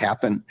not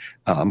happen,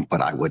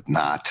 but I would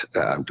not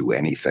do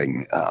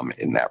anything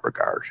in that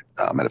regard.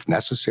 And if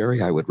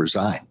necessary, I would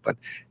resign. But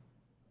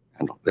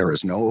there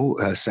is no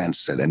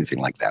sense that anything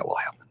like that will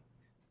happen.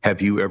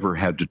 Have you ever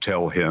had to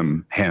tell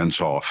him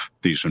hands off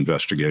these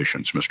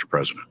investigations, Mr.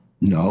 President?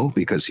 No,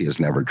 because he has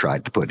never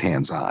tried to put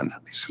hands on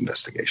these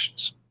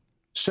investigations.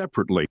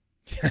 Separately.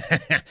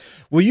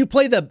 Will you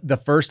play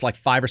the first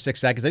 5 or 6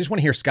 seconds? I just want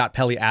to hear Scott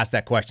Pelley ask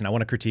that question. I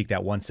want to critique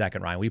that 1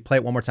 second, Ryan. Will you play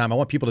it one more time? I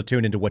want people to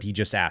tune into what he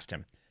just asked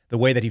him, the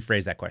way that he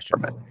phrased that question.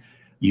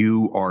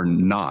 You are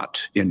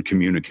not in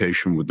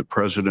communication with the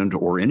president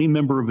or any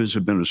member of his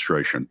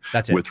administration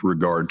with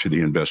regard to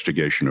the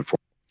investigation of.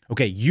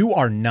 Okay, you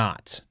are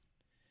not.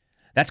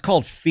 That's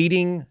called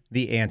feeding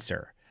the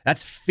answer.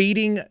 That's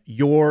feeding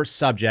your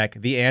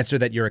subject the answer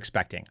that you're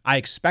expecting. I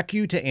expect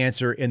you to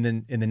answer in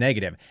the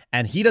negative,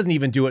 and he doesn't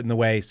even do it in the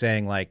way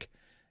saying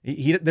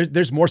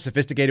there's more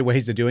sophisticated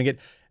ways of doing it.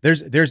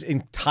 There's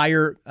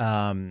entire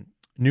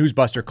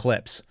newsbuster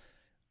clips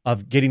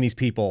of getting these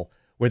people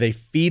where they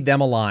feed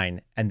them a line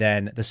and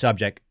then the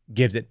subject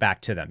gives it back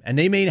to them. And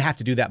they may have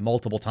to do that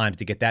multiple times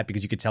to get that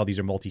because you could tell these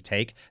are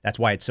multi-take. That's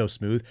why it's so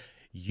smooth.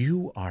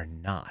 You are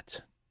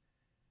not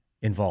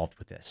involved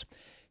with this.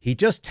 He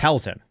just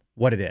tells him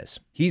what it is.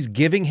 He's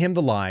giving him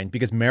the line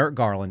because Merrick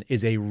Garland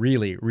is a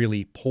really,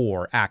 really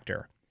poor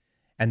actor.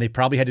 And they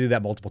probably had to do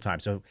that multiple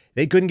times. So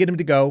they couldn't get him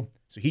to go.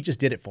 So he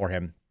just did it for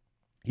him.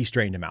 He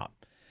straightened him out.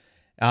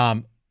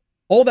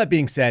 All that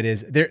being said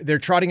is they're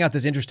trotting out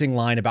this interesting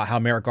line about how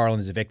Merrick Garland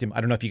is a victim.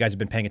 I don't know if you guys have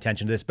been paying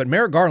attention to this, but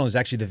Merrick Garland is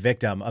actually the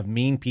victim of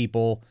mean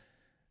people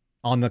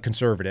on the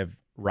conservative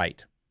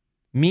right.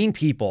 Mean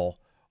people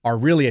are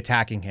really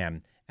attacking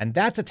him, and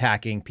that's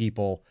attacking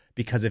people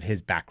because of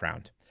his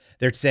background.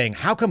 They're saying,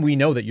 how come we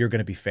know that you're going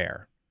to be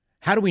fair?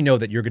 How do we know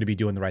that you're going to be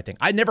doing the right thing?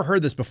 I never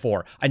heard this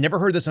before. I never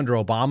heard this under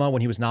Obama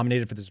when he was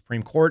nominated for the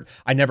Supreme Court.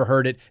 I never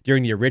heard it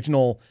during the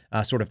original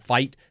sort of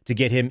fight to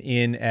get him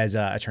in as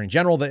Attorney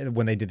General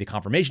when they did the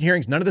confirmation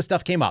hearings. None of this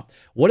stuff came up.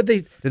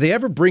 Did they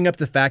ever bring up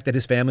the fact that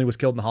his family was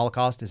killed in the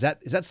Holocaust? Is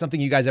that something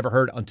you guys ever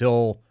heard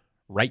until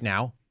right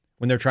now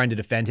when they're trying to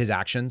defend his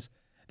actions,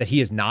 that he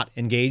is not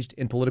engaged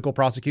in political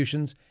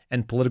prosecutions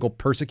and political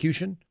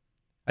persecution?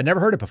 I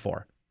never heard it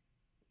before.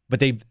 But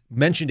they've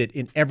mentioned it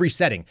in every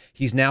setting.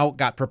 He's now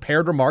got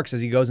prepared remarks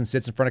as he goes and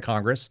sits in front of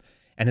Congress.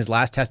 And his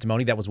last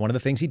testimony, that was one of the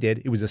things he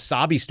did. It was a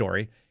sobby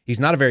story. He's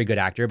not a very good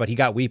actor, but he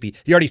got weepy.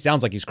 He already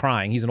sounds like he's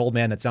crying. He's an old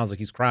man that sounds like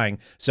he's crying.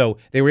 So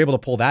they were able to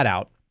pull that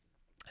out.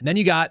 And then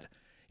you got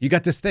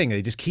this thing.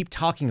 They just keep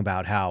talking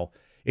about how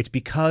it's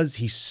because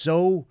he's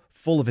so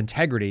full of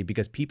integrity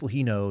because people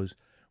he knows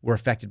were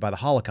affected by the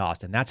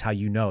Holocaust. And that's how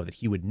you know that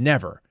he would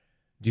never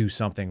do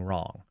something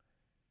wrong.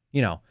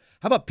 You know,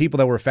 how about people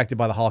that were affected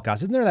by the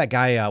Holocaust? Isn't there that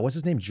guy, what's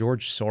his name,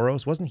 George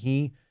Soros? Wasn't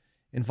he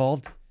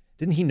involved?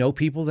 Didn't he know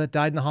people that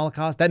died in the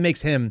Holocaust? That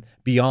makes him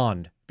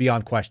beyond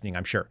questioning,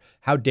 I'm sure.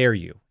 How dare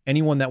you?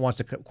 Anyone that wants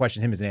to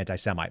question him is an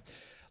anti-Semite.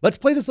 Let's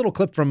play this little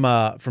clip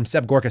from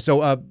Seb Gorka.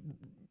 So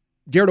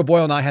Garrett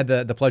O'Boyle and I had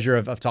the pleasure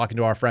of talking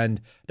to our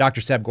friend,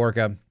 Dr. Seb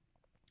Gorka,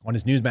 on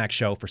his Newsmax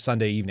show for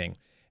Sunday evening.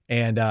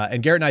 And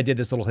Garrett and I did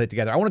this little hit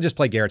together. I want to just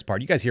play Garrett's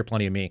part. You guys hear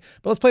plenty of me,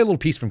 but let's play a little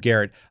piece from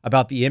Garrett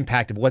about the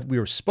impact of what we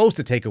were supposed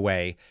to take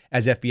away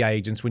as FBI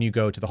agents when you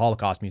go to the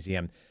Holocaust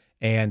Museum.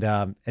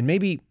 And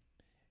maybe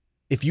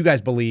if you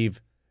guys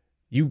believe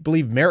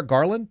Merrick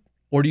Garland,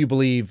 or do you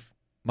believe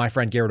my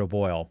friend Garrett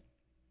O'Boyle?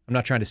 I'm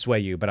not trying to sway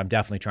you, but I'm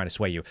definitely trying to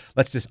sway you.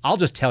 I'll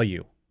just tell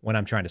you when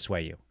I'm trying to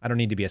sway you. I don't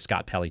need to be a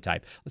Scott Pelley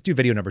type. Let's do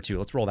video number 2.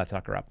 Let's roll that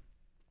sucker up.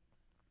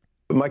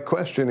 My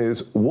question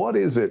is, what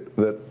is it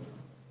that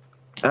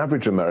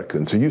average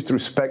Americans who used to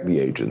respect the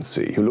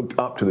agency, who looked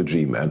up to the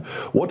G-men,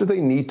 what do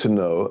they need to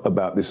know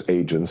about this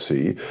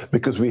agency?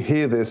 Because we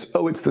hear this,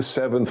 it's the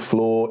 7th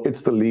floor,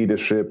 it's the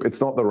leadership,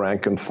 it's not the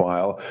rank and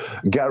file.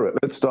 Garrett,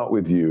 let's start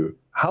with you.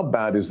 How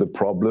bad is the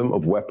problem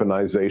of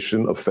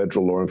weaponization of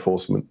federal law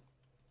enforcement?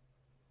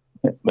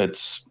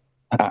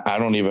 I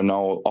don't even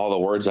know all the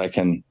words I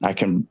can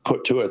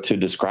put to it to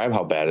describe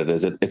how bad it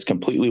is. It's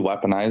completely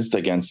weaponized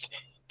against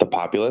the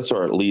populace,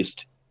 or at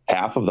least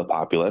half of the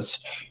populace.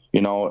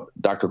 You know,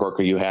 Dr.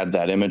 Gorka, you had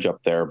that image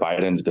up there,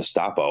 Biden's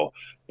Gestapo.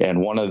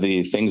 And one of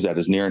the things that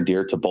is near and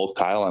dear to both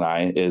Kyle and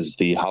I is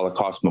the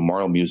Holocaust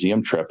Memorial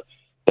Museum trip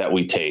that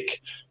we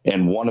take.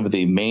 And one of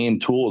the main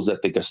tools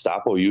that the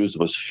Gestapo used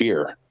was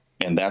fear.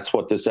 And that's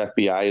what this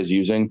FBI is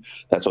using.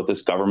 That's what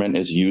this government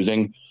is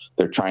using.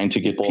 They're trying to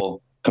get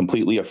people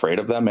completely afraid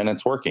of them, and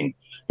it's working.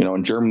 You know,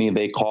 in Germany,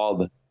 they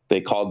called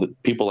they called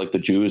people like the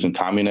Jews and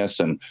communists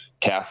and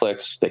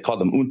Catholics, they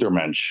called them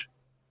Untermensch.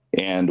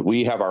 And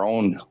we have our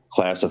own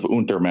class of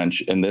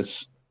Untermensch in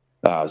this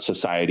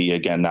society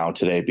again now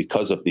today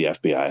because of the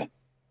FBI.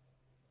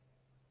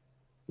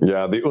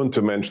 Yeah, the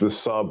Untermensch, the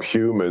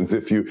subhumans.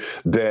 If you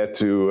dare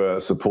to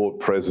support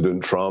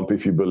President Trump,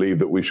 if you believe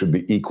that we should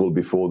be equal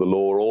before the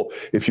law, or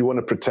if you want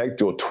to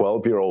protect your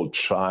 12-year-old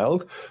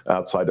child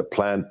outside of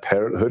Planned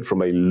Parenthood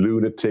from a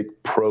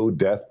lunatic,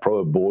 pro-death,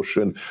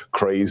 pro-abortion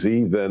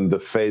crazy, then the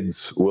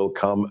feds will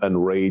come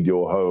and raid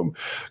your home.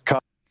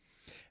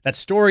 That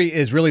story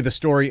is really the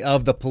story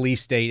of the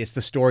police state. It's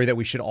the story that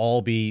we should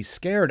all be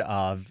scared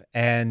of.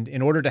 And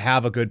in order to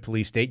have a good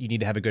police state, you need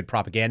to have a good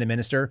propaganda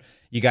minister.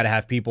 You got to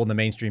have people in the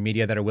mainstream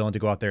media that are willing to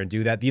go out there and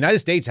do that. The United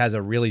States has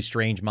a really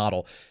strange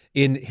model.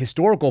 In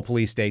historical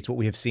police states, what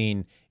we have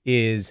seen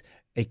is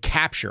a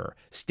capture,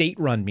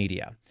 state-run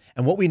media.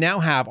 And what we now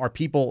have are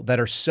people that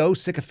are so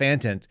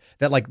sycophantic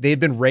that like they've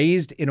been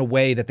raised in a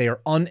way that they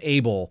are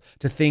unable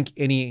to think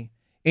any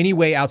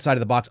way outside of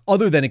the box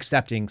other than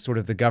accepting sort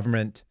of the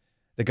government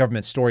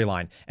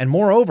storyline. And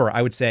moreover,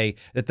 I would say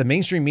that the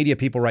mainstream media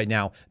people right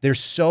now, they're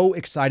so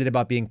excited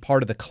about being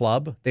part of the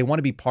club. They want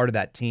to be part of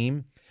that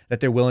team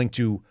that they're willing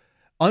to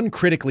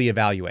uncritically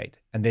evaluate,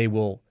 and they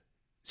will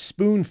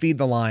spoon feed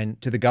the line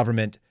to the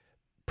government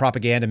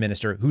propaganda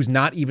minister who's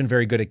not even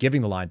very good at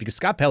giving the line, because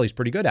Scott Pelley's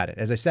pretty good at it.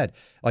 As I said,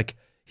 like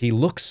he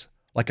looks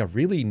like a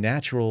really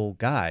natural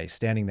guy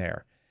standing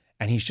there,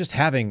 and he's just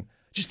having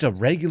just a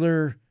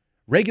regular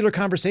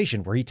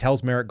conversation where he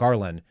tells Merrick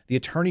Garland, the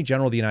Attorney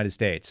General of the United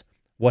States,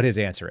 what his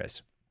answer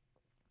is.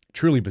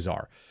 Truly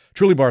bizarre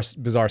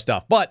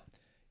stuff. But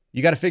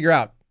you got to figure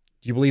out,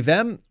 do you believe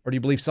them or do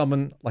you believe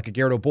someone like a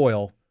Garrett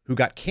O'Boyle who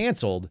got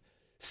canceled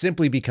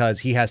simply because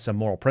he has some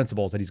moral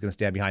principles that he's going to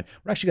stand behind?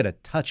 We're actually going to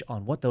touch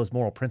on what those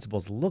moral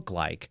principles look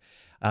like.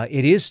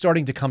 It is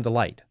starting to come to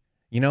light.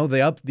 You know,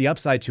 the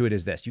upside to it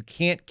is this. You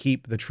can't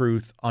keep the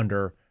truth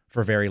under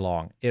for very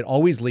long. It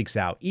always leaks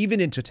out. Even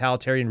in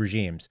totalitarian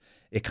regimes,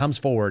 it comes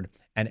forward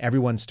and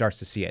everyone starts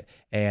to see it.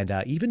 And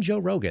even Joe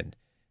Rogan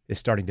is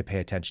starting to pay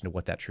attention to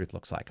what that truth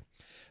looks like.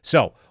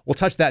 So we'll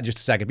touch that in just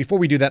a second. Before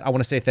we do that, I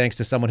want to say thanks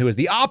to someone who is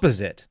the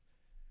opposite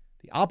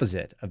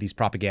of these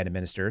propaganda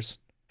ministers.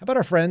 How about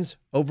our friends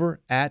over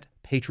at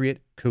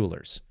Patriot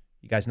Coolers?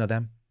 You guys know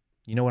them?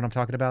 You know what I'm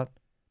talking about?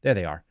 There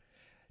they are.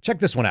 Check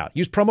this one out.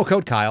 Use promo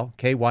code Kyle,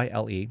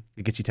 Kyle. It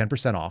gets you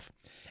 10% off.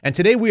 And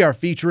today we are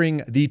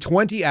featuring the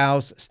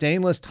 20-ounce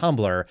stainless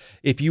tumbler.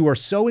 If you are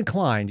so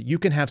inclined, you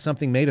can have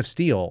something made of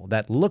steel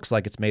that looks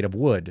like it's made of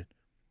wood.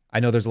 I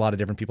know there's a lot of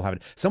different people having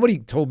it. Somebody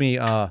told me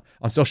on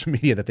social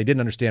media that they didn't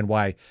understand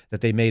why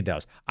that they made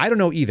those. I don't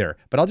know either,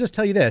 but I'll just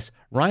tell you this.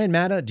 Ryan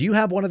Matta, do you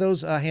have one of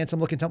those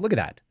handsome-looking tumblers? Look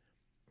at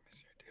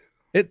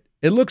that.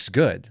 It looks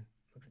good.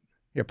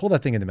 Here, pull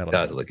that thing in the middle. It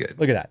does look good.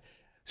 Look at that.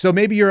 So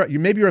maybe you're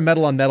a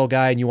metal on metal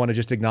guy and you want to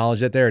just acknowledge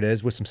that there it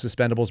is with some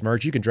Suspendables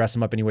merch. You can dress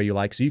them up any way you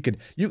like. So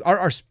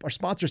our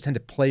sponsors tend to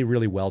play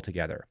really well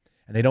together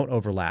and they don't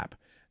overlap.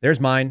 There's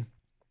mine.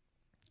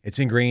 It's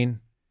in green.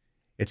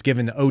 It's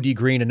given OD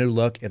green a new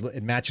look.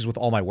 It matches with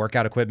all my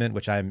workout equipment,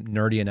 which I'm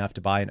nerdy enough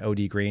to buy an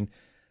OD green.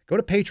 Go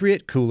to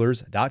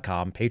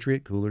patriotcoolers.com,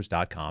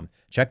 patriotcoolers.com.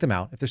 Check them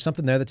out. If there's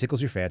something there that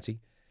tickles your fancy,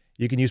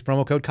 you can use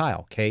promo code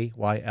Kyle,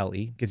 Kyle,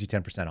 gives you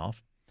 10%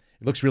 off.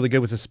 It looks really good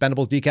with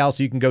Suspendables decal,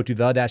 so you can go to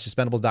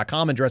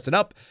the-suspendables.com and dress it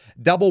up.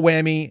 Double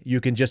whammy. You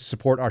can just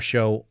support our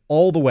show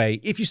all the way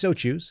if you so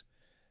choose.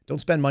 Don't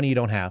spend money you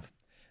don't have.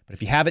 But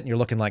if you have it and you're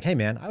looking like, hey,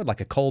 man, I would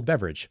like a cold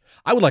beverage.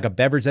 I would like a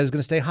beverage that is going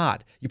to stay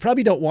hot. You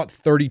probably don't want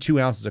 32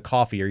 ounces of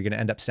coffee or you're going to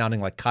end up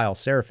sounding like Kyle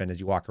Seraphin as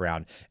you walk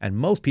around. And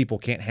most people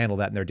can't handle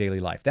that in their daily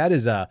life. That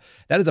is a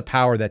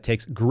power that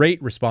takes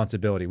great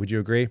responsibility. Would you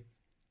agree?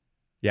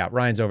 Yeah,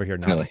 Ryan's over here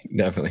now.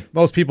 Definitely.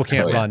 Most people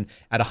can't run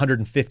at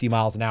 150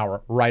 miles an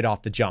hour right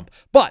off the jump.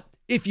 But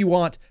if you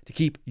want to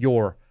keep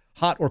your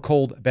hot or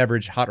cold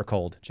beverage hot or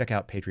cold, check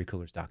out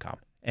patriotcoolers.com.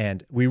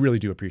 And we really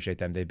do appreciate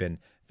them. They've been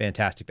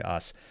fantastic to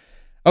us.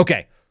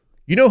 Okay,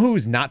 you know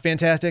who's not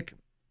fantastic?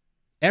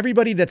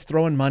 Everybody that's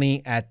throwing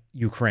money at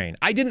Ukraine.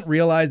 I didn't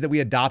realize that we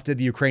adopted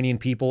the Ukrainian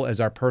people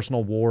as our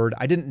personal ward.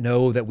 I didn't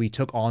know that we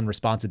took on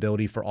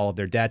responsibility for all of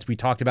their debts. We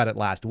talked about it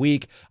last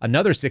week,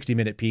 another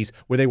 60-minute piece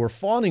where they were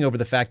fawning over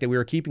the fact that we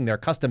were keeping their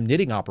custom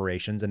knitting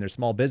operations and their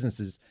small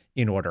businesses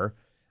in order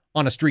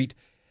on a street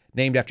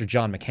named after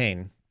John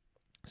McCain,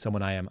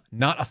 someone I am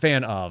not a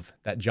fan of,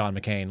 that John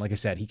McCain. Like I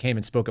said, he came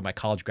and spoke at my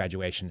college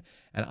graduation,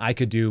 and I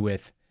could do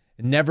with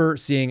never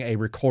seeing a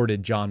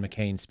recorded John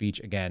McCain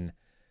speech again.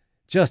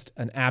 Just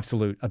an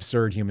absolute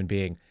absurd human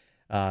being.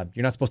 You're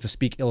not supposed to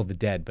speak ill of the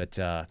dead, but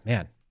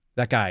man,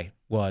 that guy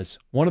was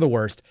one of the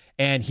worst.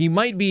 And he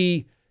might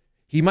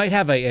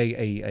have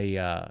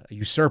a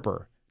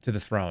usurper to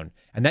the throne.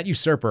 And that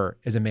usurper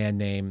is a man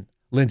named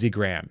Lindsey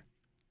Graham.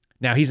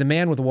 Now, he's a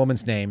man with a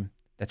woman's name.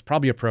 That's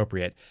probably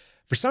appropriate.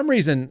 For some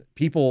reason,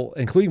 people,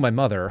 including my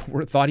mother,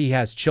 thought he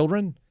has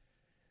children.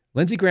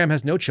 Lindsey Graham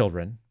has no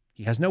children.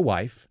 He has no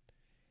wife.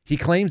 He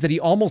claims that he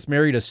almost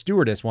married a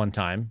stewardess one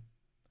time.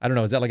 I don't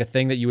know. Is that like a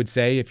thing that you would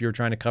say if you were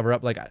trying to cover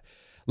up?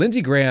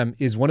 Lindsey Graham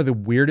is one of the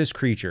weirdest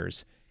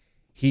creatures.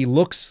 He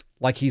looks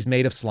like he's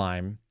made of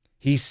slime.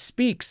 He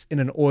speaks in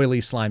an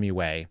oily, slimy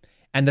way.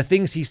 And the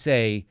things he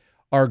say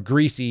are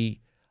greasy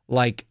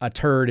like a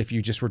turd if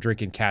you just were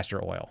drinking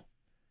castor oil.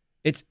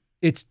 It's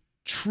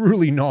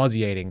truly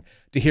nauseating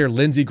to hear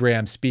Lindsey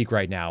Graham speak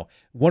right now.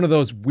 One of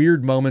those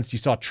weird moments you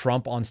saw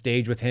Trump on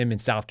stage with him in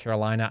South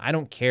Carolina. I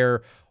don't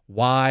care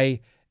why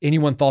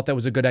anyone thought that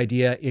was a good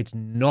idea. It's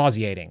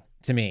nauseating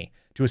to me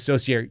to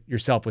associate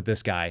yourself with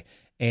this guy.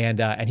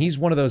 And he's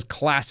one of those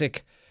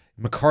classic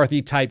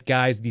McCarthy type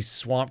guys, these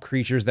swamp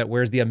creatures that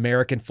wears the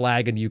American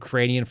flag and the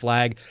Ukrainian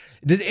flag.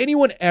 Does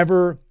anyone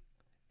ever,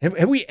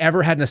 have we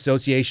ever had an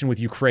association with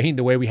Ukraine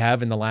the way we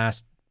have in the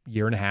last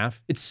year and a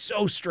half? It's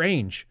so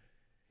strange.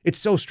 It's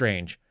so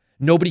strange.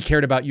 Nobody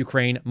cared about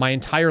Ukraine my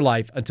entire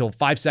life until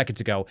 5 seconds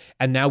ago.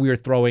 And now we are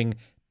throwing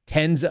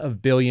tens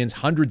of billions,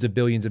 hundreds of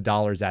billions of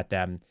dollars at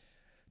them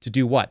to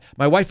do what?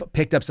 My wife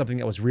picked up something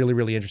that was really,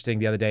 really interesting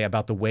the other day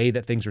about the way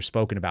that things are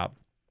spoken about.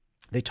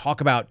 They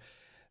talk about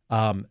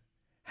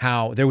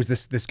how there was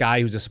this guy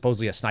who's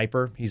supposedly a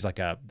sniper. He's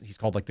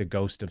called like the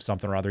ghost of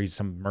something or other. He's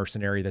some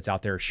mercenary that's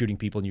out there shooting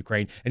people in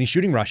Ukraine, and he's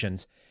shooting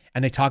Russians.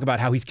 And they talk about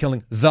how he's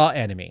killing the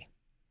enemy.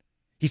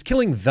 He's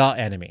killing the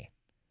enemy,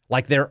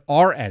 like they're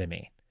our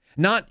enemy,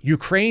 not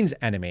Ukraine's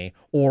enemy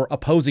or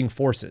opposing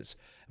forces.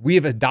 We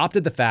have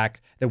adopted the fact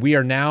that we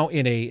are now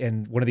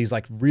in one of these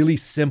like really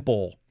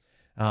simple,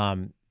 what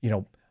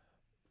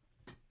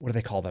do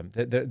they call them?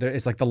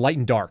 It's like the light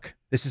and dark.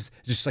 This is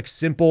just like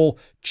simple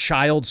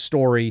child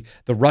story.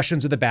 The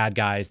Russians are the bad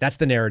guys. That's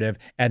the narrative.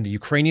 And the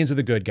Ukrainians are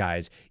the good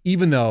guys,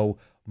 even though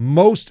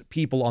most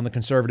people on the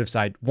conservative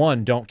side,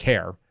 one, don't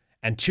care,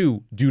 and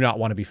two, do not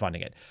want to be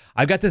funding it.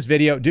 I've got this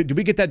video. Did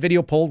we get that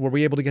video pulled? Were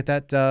we able to get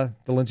that, the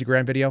Lindsey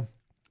Graham video?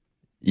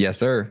 Yes,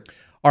 sir.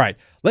 All right.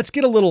 Let's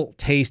get a little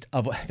taste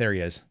of, there he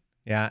is.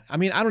 Yeah. I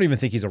mean, I don't even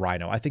think he's a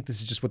rhino. I think this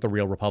is just what the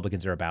real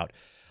Republicans are about.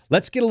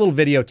 Let's get a little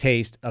video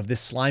taste of this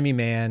slimy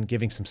man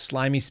giving some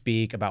slimy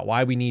speak about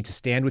why we need to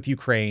stand with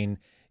Ukraine.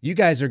 You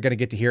guys are going to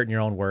get to hear it in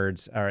your own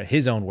words, or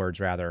his own words,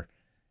 rather.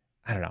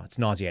 I don't know. It's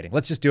nauseating.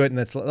 Let's just do it, and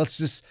let's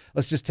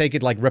just take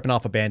it like ripping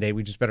off a Band-Aid.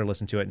 We just better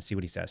listen to it and see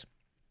what he says.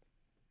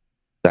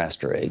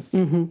 Disaster aid.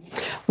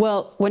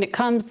 Well, when it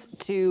comes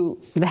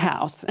to the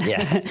House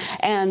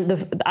and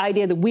the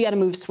idea that we got to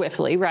move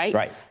swiftly, right?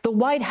 Right. The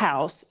White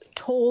House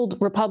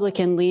told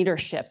Republican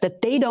leadership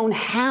that they don't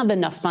have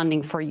enough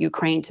funding for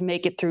Ukraine to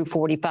make it through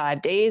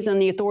 45 days,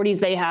 and the authorities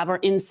they have are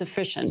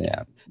insufficient.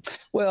 Yeah.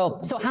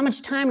 Well, so how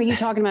much time are you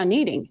talking about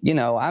needing? You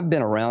know, I've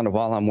been around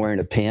while I'm wearing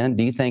a pin.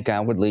 Do you think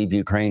I would leave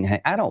Ukraine?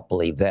 I don't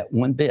believe that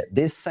one bit.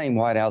 This same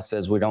White House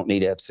says we don't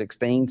need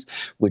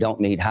F-16s, we don't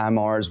need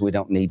HIMARS, we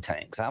don't need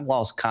tanks. I've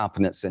lost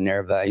confidence in their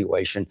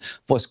evaluation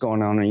of what's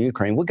going on in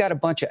Ukraine. We got a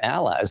bunch of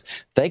allies.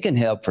 They can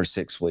help for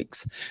 6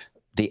 weeks.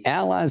 The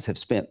allies have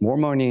spent more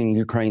money in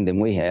Ukraine than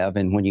we have,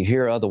 and when you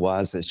hear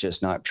otherwise, it's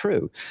just not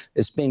true.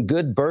 It's been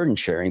good burden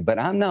sharing, but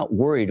I'm not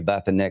worried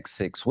about the next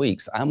 6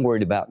 weeks. I'm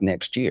worried about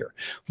next year.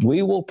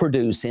 We will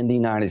produce in the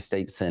United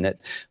States Senate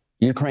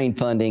Ukraine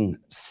funding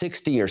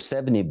 60 or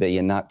 70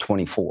 billion, not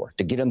 24,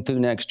 to get them through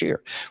next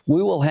year.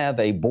 We will have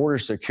a border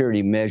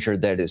security measure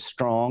that is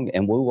strong,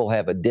 and we will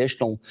have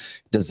additional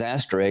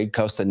disaster aid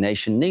because the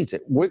nation needs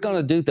it. We're going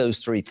to do those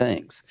three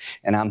things,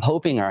 and I'm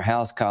hoping our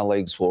House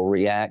colleagues will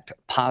react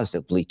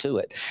positively to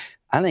it.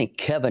 I think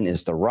Kevin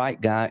is the right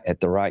guy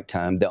at the right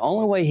time. The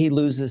only way he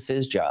loses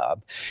his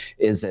job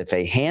is if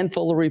a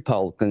handful of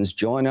Republicans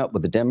join up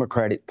with the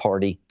Democratic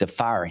Party to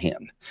fire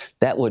him.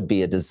 That would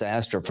be a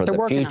disaster for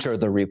the future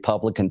of the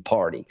Republican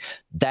Party.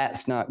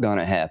 That's not going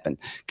to happen.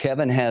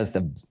 Kevin has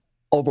the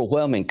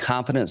overwhelming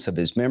confidence of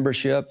his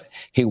membership.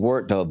 He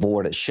worked to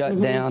avoid a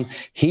shutdown.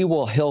 He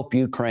will help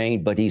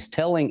Ukraine, but he's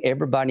telling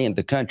everybody in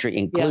the country,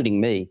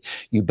 including me,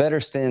 you better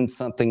send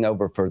something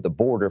over for the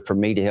border for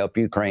me to help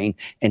Ukraine.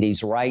 And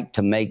he's right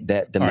to make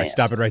that demand. All right,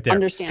 stop it right there.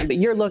 Understand, but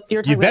you're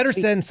talking You better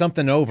send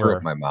something over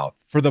my mouth.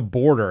 for the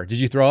border. Did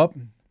you throw up?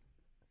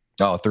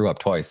 Oh, threw up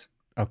twice.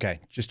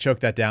 Okay, just choke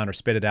that down or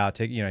spit it out.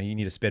 You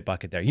need a spit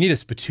bucket there. You need a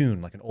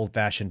spittoon, like an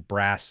old-fashioned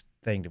brass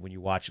thing when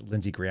you watch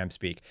Lindsey Graham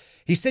speak.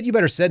 He said you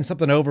better send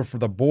something over for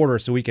the border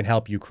so we can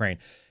help Ukraine.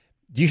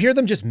 Do you hear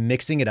them just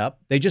mixing it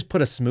up? They just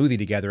put a smoothie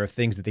together of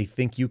things that they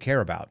think you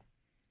care about.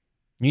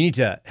 You need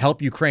to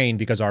help Ukraine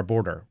because our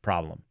border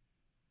problem.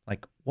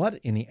 Like, what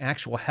in the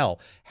actual hell?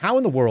 How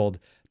in the world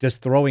does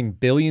throwing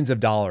billions of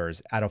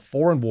dollars at a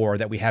foreign war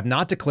that we have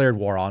not declared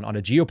war on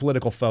a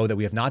geopolitical foe that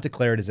we have not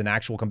declared as an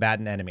actual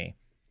combatant enemy,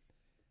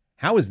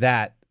 how is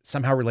that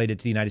somehow related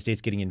to the United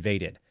States getting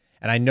invaded?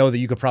 And I know that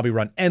you could probably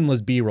run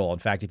endless B-roll. In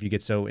fact, if you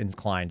get so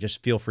inclined,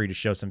 just feel free to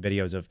show some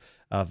videos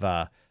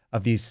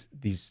of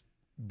these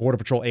Border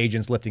Patrol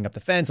agents lifting up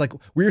the fence. Like,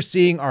 we're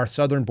seeing our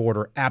southern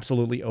border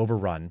absolutely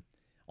overrun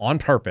on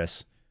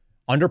purpose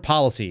under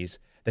policies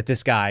that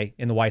this guy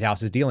in the White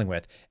House is dealing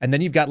with. And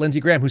then you've got Lindsey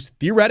Graham, who's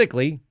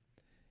theoretically,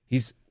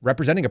 he's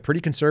representing a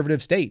pretty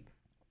conservative state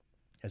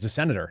as a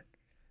senator,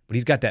 but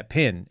he's got that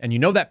pin. And you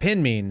know that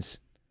pin means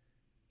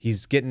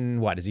he's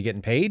getting, what? Is he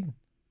getting paid?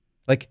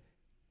 Like,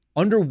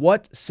 Under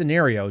what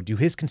scenario do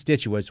his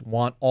constituents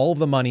want all of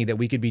the money that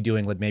we could be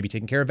doing, like maybe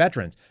taking care of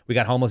veterans? We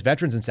got homeless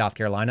veterans in South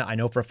Carolina. I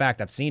know for a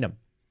fact, I've seen them,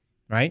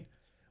 right?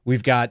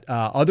 We've got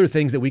other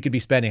things that we could be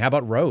spending. How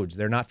about roads?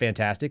 They're not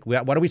fantastic.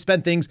 Why don't we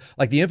spend things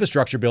like the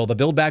infrastructure bill, the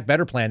Build Back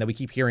Better plan that we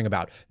keep hearing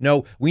about?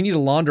 No, we need to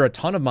launder a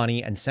ton of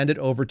money and send it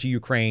over to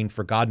Ukraine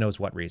for God knows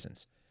what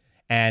reasons.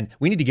 And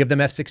we need to give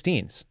them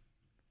F-16s,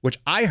 which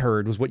I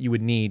heard was what you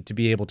would need to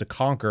be able to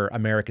conquer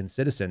American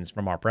citizens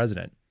from our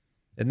president.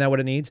 Isn't that what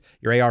it needs?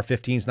 Your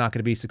AR-15 is not going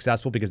to be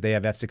successful because they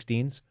have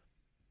F-16s.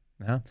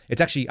 It's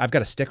actually, I've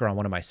got a sticker on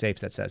one of my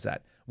safes that says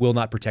that will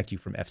not protect you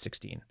from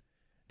F-16.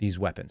 These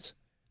weapons,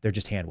 they're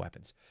just hand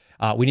weapons.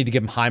 We need to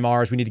give them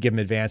HIMARS. We need to give them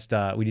advanced.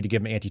 We need to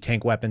give them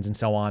anti-tank weapons and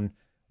so on.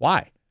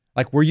 Why?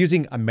 Like we're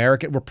using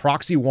we're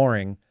proxy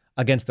warring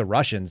against the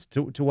Russians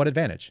to what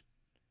advantage?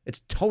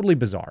 It's totally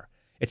bizarre.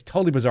 It's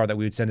totally bizarre that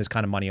we would send this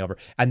kind of money over.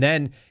 And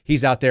then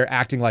he's out there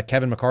acting like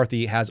Kevin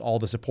McCarthy has all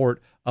the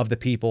support of the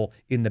people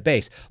in the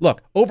base.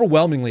 Look,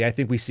 overwhelmingly, I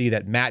think we see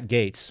that Matt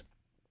Gaetz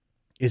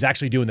is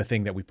actually doing the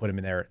thing that we put him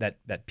in there,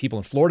 that people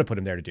in Florida put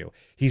him there to do.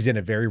 He's in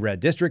a very red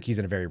district. He's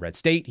in a very red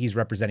state. He's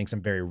representing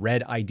some very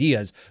red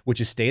ideas,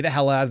 which is stay the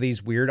hell out of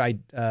these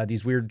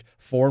weird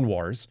foreign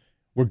wars.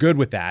 We're good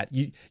with that.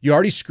 You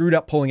already screwed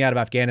up pulling out of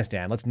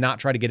Afghanistan. Let's not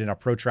try to get in a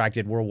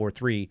protracted World War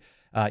III,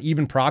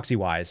 even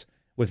proxy-wise,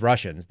 with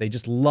Russians. They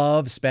just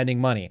love spending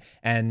money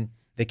and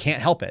they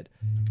can't help it.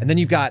 And then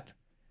you've got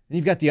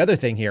the other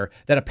thing here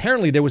that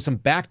apparently there was some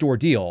backdoor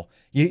deal.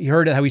 You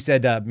heard how he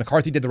said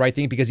McCarthy did the right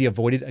thing because he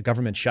avoided a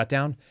government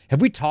shutdown.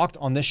 Have we talked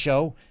on this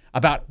show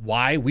about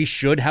why we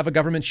should have a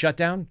government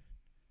shutdown?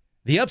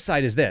 The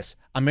upside is this.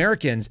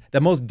 Americans,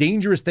 the most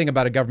dangerous thing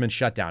about a government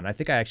shutdown, I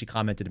think I actually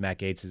commented to Matt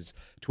Gaetz'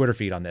 Twitter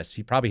feed on this.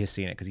 He probably has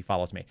seen it because he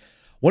follows me.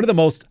 One of the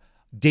most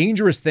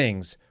dangerous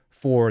things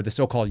for the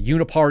so-called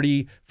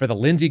uniparty, for the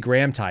Lindsey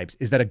Graham types,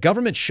 is that a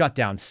government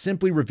shutdown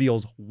simply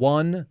reveals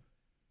one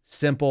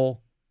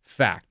simple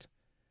fact.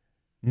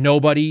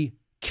 Nobody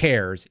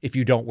cares if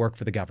you don't work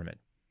for the government.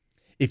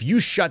 If you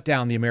shut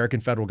down the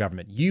American federal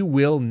government, you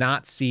will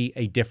not see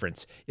a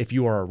difference if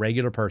you are a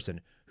regular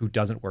person who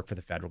doesn't work for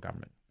the federal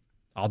government.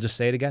 I'll just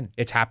say it again.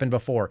 It's happened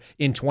before.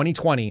 In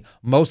 2020,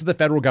 most of the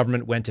federal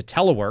government went to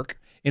telework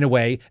in a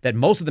way that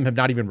most of them have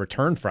not even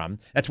returned from.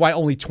 That's why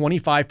only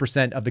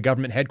 25% of the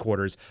government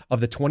headquarters of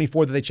the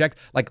 24 that they checked,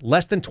 like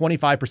less than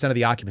 25% of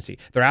the occupancy.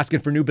 They're asking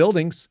for new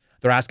buildings.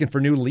 They're asking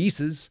for new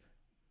leases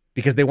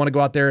because they want to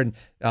go out there and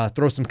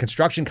throw some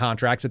construction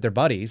contracts at their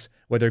buddies,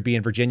 whether it be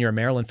in Virginia or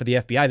Maryland for the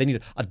FBI. They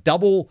need a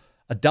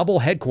double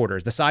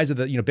headquarters, the size of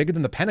bigger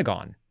than the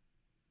Pentagon.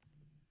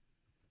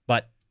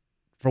 But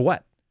for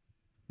what?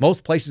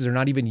 Most places are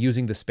not even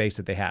using the space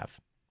that they have.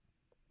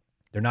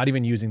 They're not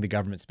even using the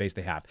government space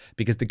they have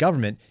because the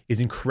government is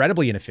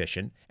incredibly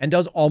inefficient and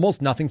does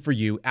almost nothing for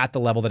you at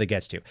the level that it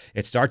gets to.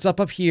 It starts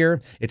up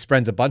here. It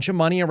spends a bunch of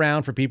money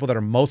around for people that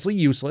are mostly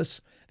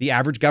useless. The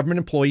average government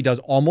employee does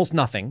almost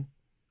nothing.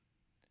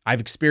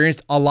 I've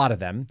experienced a lot of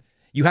them.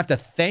 You have to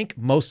thank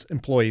most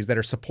employees that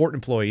are support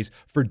employees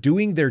for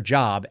doing their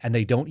job, and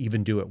they don't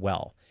even do it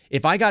well.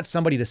 If I got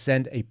somebody to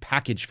send a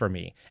package for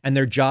me and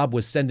their job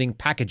was sending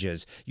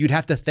packages, you'd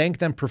have to thank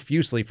them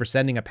profusely for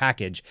sending a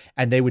package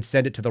and they would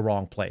send it to the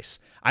wrong place.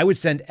 I would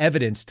send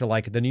evidence to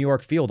like the New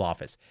York field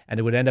office and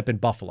it would end up in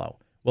Buffalo.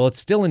 Well,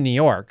 it's still in New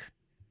York,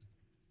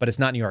 but it's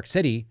not New York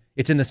City.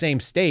 It's in the same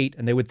state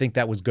and they would think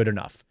that was good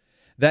enough.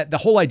 That the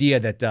whole idea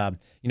that,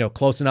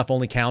 close enough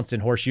only counts in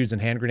horseshoes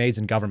and hand grenades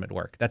and government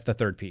work. That's the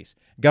third piece.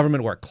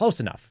 Government work,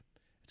 close enough.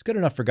 It's good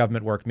enough for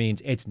government work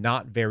means it's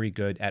not very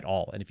good at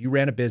all. And if you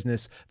ran a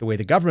business the way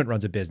the government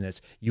runs a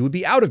business, you would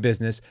be out of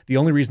business. The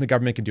only reason the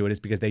government can do it is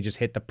because they just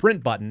hit the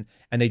print button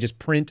and they just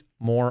print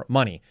more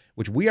money,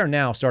 which we are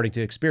now starting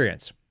to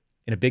experience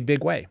in a big,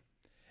 big way.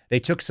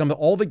 They took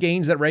all the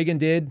gains that Reagan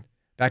did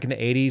back in the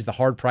 80s, the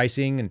hard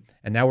pricing,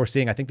 and now we're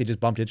seeing, I think they just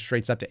bumped interest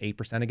rates up to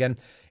 8% again.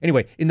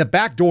 Anyway, in the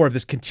back door of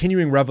this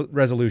continuing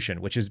resolution,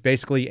 which is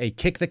basically a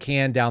kick the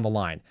can down the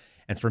line.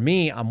 And for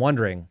me, I'm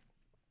wondering,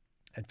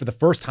 and for the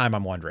first time,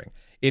 I'm wondering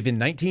if in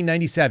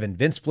 1997,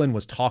 Vince Flynn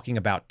was talking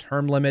about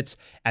term limits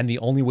and the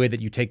only way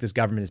that you take this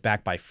government is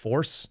back by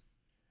force.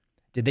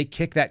 Did they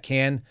kick that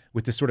can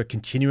with this sort of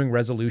continuing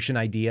resolution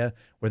idea?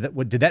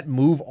 Did that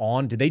move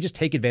on? Did they just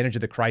take advantage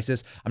of the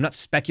crisis? I'm not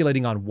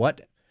speculating on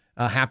what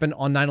happened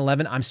on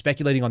 9/11. I'm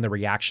speculating on the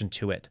reaction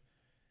to it.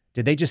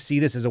 Did they just see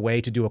this as a way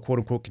to do a quote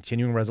unquote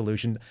continuing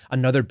resolution,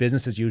 another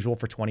business as usual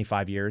for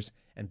 25 years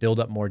and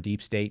build up more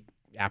deep state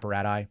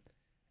apparatus?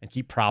 And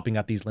keep propping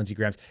up these Lindsey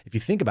Grahams. If you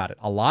think about it,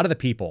 a lot of the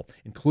people,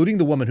 including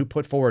the woman who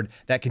put forward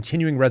that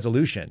continuing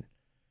resolution,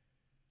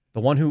 the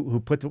one who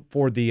put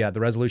forward the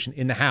resolution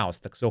in the House,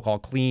 the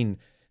so-called clean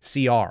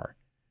CR,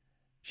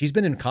 she's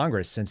been in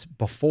Congress since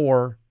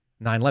before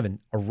 9/11,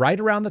 right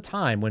around the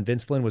time when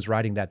Vince Flynn was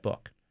writing that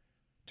book,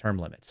 Term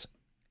Limits,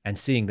 and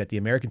seeing that the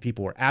American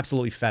people were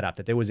absolutely fed up,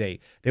 that there was a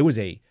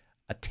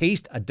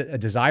taste, a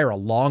desire, a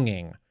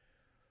longing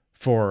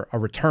for a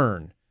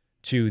return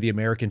to the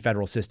American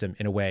federal system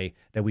in a way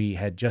that we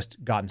had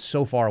just gotten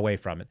so far away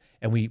from it.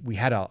 And we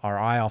had our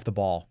eye off the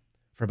ball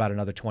for about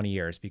another 20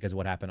 years because of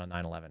what happened on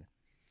 9/11.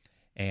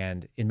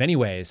 And in many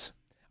ways,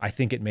 I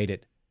think it made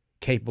it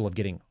capable of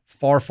getting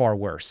far, far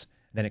worse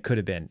than it could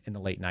have been in the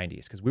late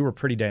 90s because we were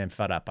pretty damn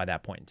fed up by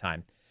that point in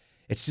time.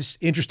 It's just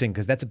interesting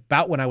because that's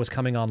about when I was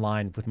coming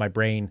online with my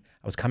brain.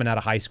 I was coming out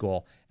of high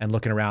school and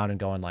looking around and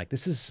going like,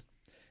 this is,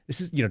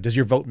 does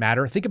your vote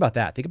matter? Think about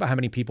that. Think about how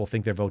many people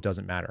think their vote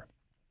doesn't matter.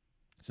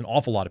 It's an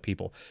awful lot of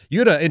people. You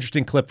had an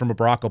interesting clip from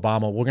Barack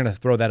Obama. We're going to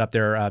throw that up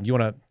there. You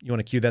want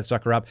to cue that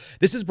sucker up?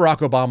 This is Barack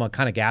Obama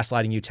kind of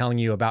gaslighting you, telling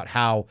you about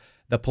how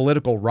the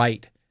political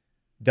right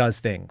does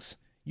things.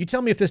 You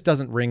tell me if this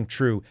doesn't ring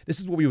true. This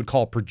is what we would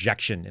call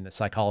projection in the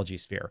psychology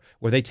sphere,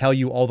 where they tell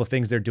you all the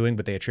things they're doing,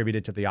 but they attribute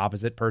it to the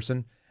opposite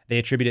person. They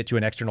attribute it to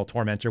an external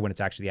tormentor when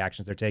it's actually the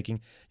actions they're taking.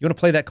 You want to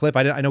play that clip?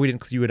 I know we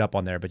didn't cue it up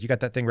on there, but you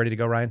got that thing ready to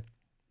go, Ryan?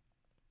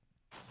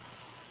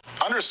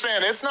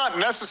 Understand, it's not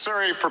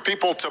necessary for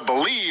people to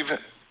believe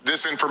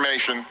this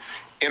information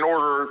in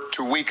order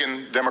to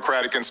weaken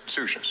democratic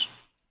institutions.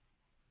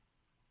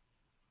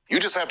 You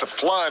just have to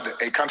flood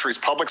a country's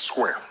public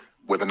square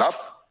with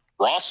enough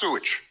raw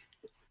sewage.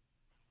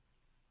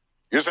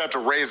 You just have to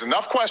raise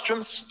enough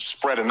questions,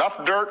 spread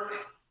enough dirt,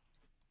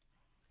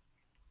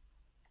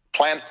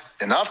 plant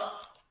enough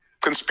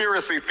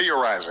conspiracy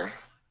theorizing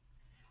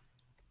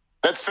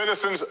that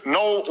citizens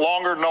no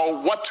longer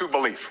know what to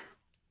believe.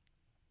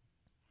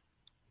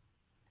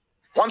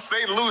 Once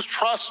they lose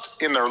trust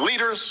in their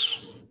leaders,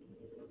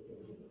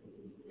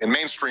 in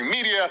mainstream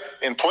media,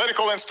 in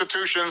political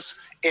institutions,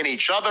 in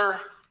each other,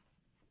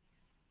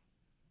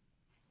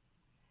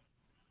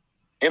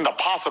 in the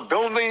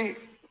possibility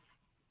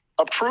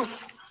of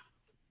truth,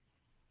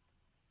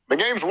 the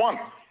game's won.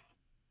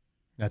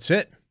 That's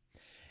it.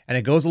 And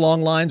it goes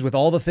along lines with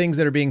all the things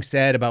that are being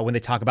said about when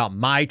they talk about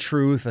my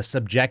truth, a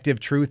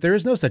subjective truth. There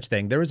is no such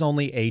thing. There is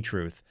only a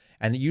truth,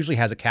 and it usually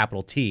has a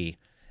capital T.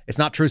 It's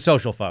not Truth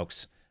Social,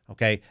 folks.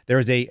 Okay, there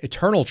is a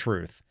eternal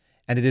truth,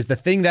 and it is the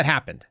thing that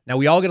happened. Now,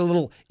 we all get a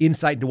little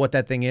insight into what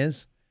that thing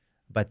is,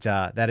 but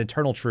that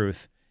eternal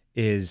truth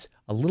is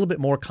a little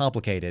bit more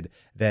complicated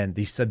than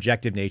the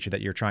subjective nature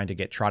that you're trying to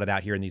get trotted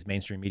out here in these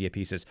mainstream media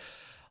pieces.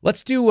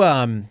 Let's do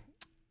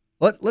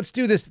let's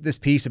do this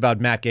piece about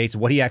Matt Gaetz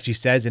and what he actually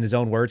says in his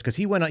own words, because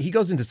he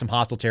goes into some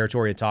hostile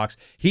territory and talks.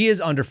 He is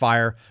under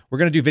fire. We're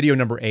going to do video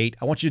number 8.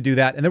 I want you to do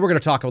that, and then we're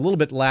going to talk a little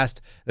bit last.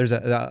 There's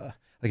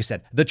like I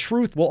said, the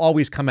truth will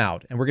always come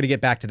out, and we're going to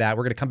get back to that.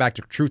 We're going to come back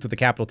to truth with a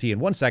capital T in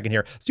 1 second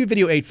here. Let's do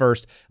video 8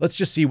 first. Let's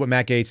just see what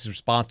Matt Gaetz'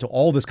 response to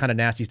all this kind of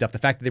nasty stuff, the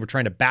fact that they were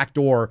trying to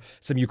backdoor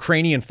some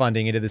Ukrainian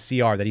funding into the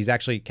CR,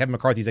 that Kevin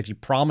McCarthy's actually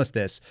promised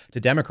this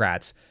to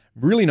Democrats.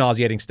 Really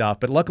nauseating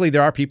stuff, but luckily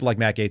there are people like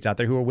Matt Gaetz out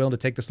there who are willing to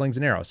take the slings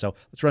and arrows. So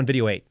let's run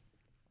video 8.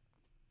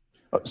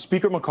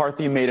 Speaker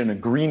McCarthy made an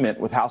agreement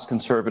with House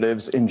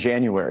conservatives in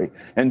January.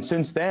 And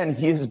since then,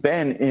 he has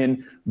been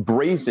in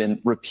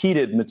brazen,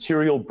 repeated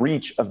material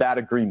breach of that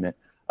agreement.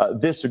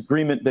 This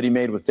agreement that he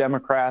made with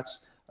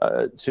Democrats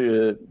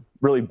to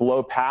really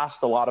blow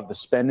past a lot of the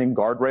spending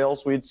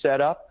guardrails we'd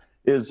set up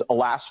is a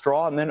last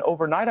straw. And then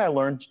overnight, I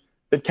learned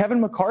that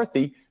Kevin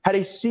McCarthy had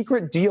a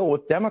secret deal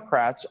with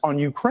Democrats on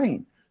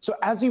Ukraine. So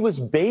as he was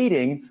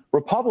baiting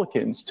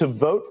Republicans to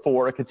vote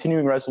for a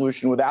continuing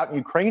resolution without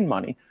Ukraine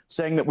money,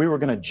 saying that we were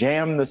going to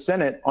jam the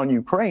Senate on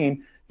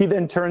Ukraine, he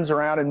then turns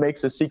around and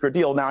makes a secret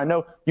deal. Now, I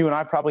know you and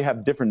I probably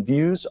have different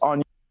views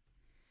on.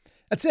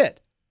 That's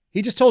it.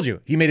 He just told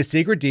you he made a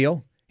secret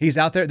deal. He's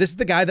out there. This is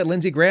the guy that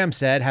Lindsey Graham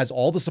said has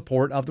all the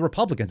support of the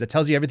Republicans. That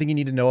tells you everything you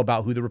need to know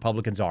about who the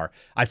Republicans are.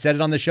 I've said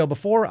it on the show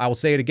before. I will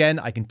say it again.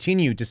 I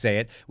continue to say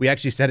it. We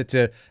actually said it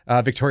to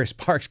Victoria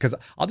Sparks because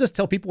I'll just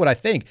tell people what I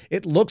think.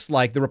 It looks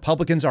like the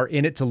Republicans are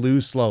in it to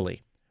lose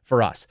slowly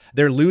for us.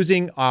 They're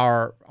losing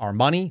our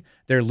money.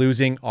 They're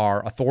losing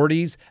our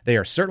authorities. They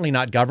are certainly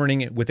not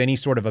governing it with any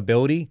sort of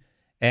ability.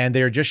 And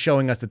they're just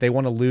showing us that they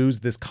want to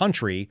lose this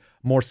country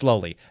more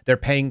slowly. They're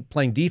playing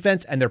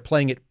defense, and they're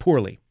playing it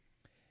poorly.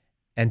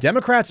 And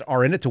Democrats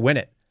are in it to win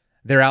it.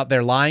 They're out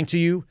there lying to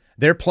you.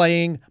 They're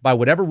playing by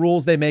whatever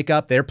rules they make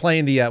up. They're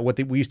playing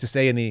we used to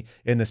say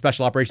in the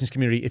special operations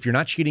community: if you're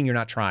not cheating, you're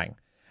not trying.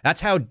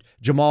 That's how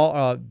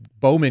Jamal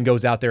Bowman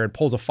goes out there and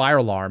pulls a fire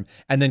alarm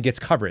and then gets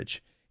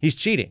coverage. He's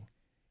cheating.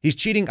 He's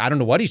cheating. I don't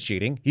know what he's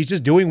cheating. He's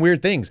just doing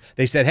weird things.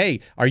 They said, "Hey,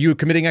 are you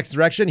committing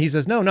insurrection?" He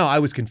says, No, I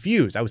was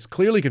confused. I was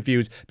clearly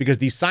confused because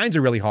these signs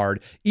are really hard.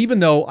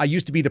 Even though I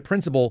used to be the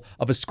principal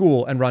of a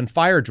school and run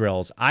fire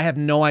drills, I have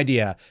no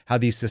idea how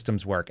these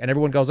systems work." And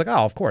everyone goes like,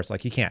 "Oh, of course,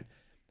 like he can't."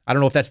 I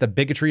don't know if that's the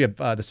bigotry of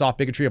the soft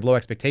bigotry of low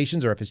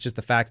expectations, or if it's just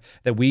the fact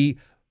that we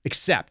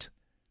accept,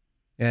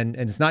 and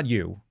it's not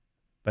you,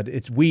 but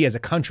it's we as a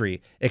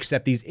country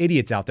accept these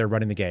idiots out there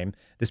running the game,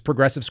 this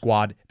progressive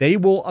squad. They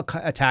will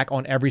attack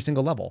on every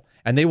single level,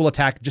 and they will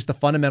attack just the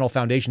fundamental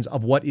foundations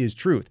of what is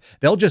truth.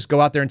 They'll just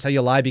go out there and tell you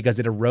a lie because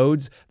it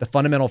erodes the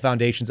fundamental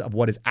foundations of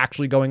what is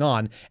actually going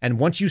on. And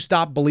once you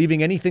stop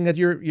believing anything that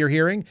you're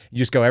hearing, you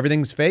just go,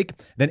 everything's fake,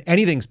 then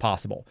anything's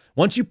possible.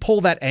 Once you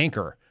pull that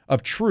anchor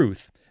of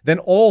truth, then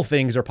all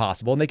things are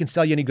possible, and they can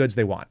sell you any goods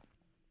they want,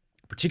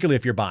 particularly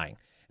if you're buying.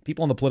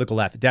 People on the political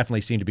left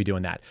definitely seem to be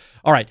doing that.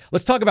 All right,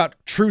 let's talk about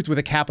truth with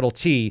a capital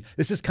T.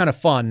 This is kind of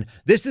fun.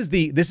 This is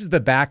the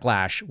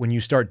backlash when you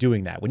start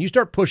doing that. When you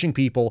start pushing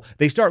people,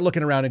 they start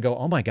looking around and go,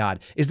 "Oh my God,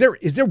 is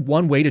there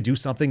one way to do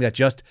something that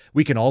just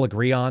we can all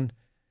agree on?"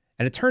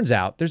 And it turns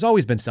out there's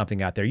always been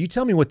something out there. You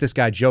tell me what this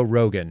guy Joe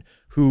Rogan,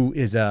 who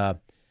is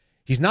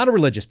he's not a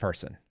religious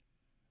person,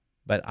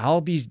 but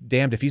I'll be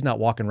damned if he's not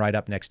walking right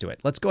up next to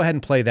it. Let's go ahead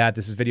and play that.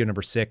 This is video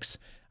number 6.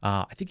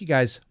 I think you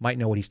guys might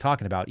know what he's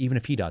talking about, even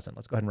if he doesn't.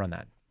 Let's go ahead and run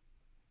that.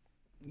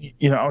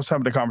 You know, I was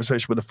having a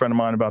conversation with a friend of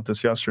mine about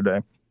this yesterday.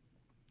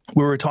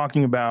 We were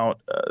talking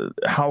about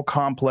how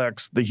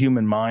complex the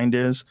human mind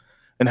is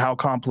and how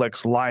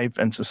complex life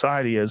and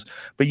society is,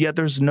 but yet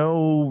there's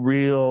no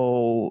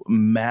real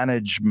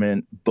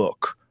management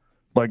book.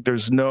 Like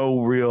there's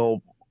no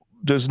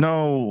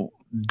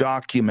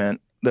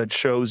document that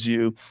shows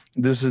you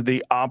this is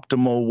the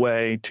optimal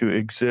way to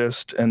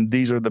exist, and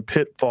these are the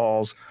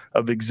pitfalls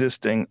of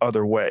existing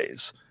other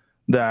ways.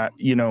 That,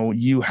 you know,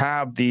 you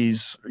have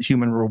these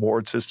human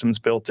reward systems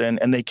built in,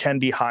 and they can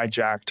be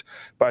hijacked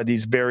by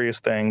these various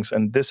things.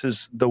 And this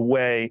is the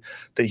way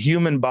the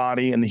human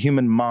body and the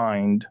human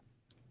mind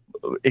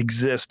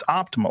exist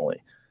optimally.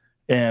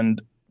 And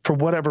for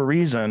whatever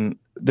reason,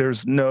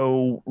 there's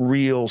no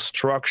real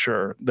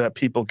structure that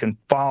people can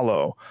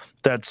follow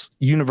that's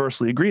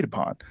universally agreed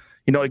upon.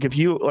 You know, like if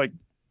you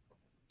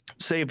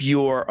say if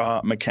you're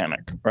a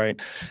mechanic, right,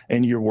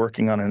 and you're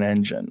working on an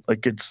engine,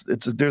 like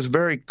there's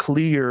very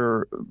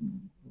clear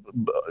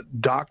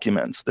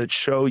documents that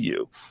show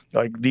you,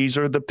 like, these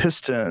are the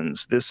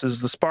pistons, this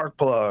is the spark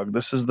plug,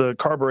 this is the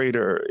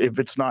carburetor. If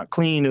it's not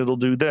clean, it'll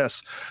do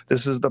this.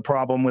 This is the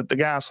problem with the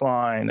gas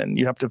line, and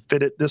you have to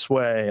fit it this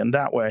way and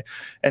that way.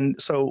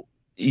 And so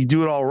you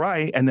do it all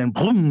right, and then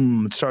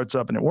boom, it starts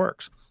up and it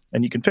works.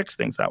 And you can fix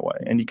things that way,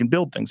 and you can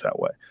build things that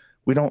way.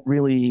 We don't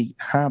really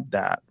have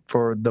that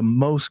for the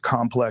most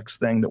complex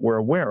thing that we're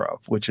aware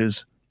of, which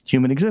is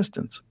human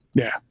existence.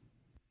 Yeah.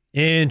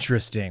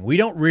 Interesting. We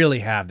don't really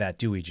have that,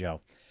 do we,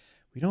 Joe?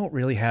 We don't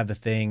really have the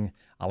thing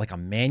like a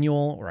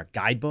manual or a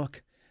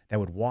guidebook that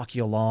would walk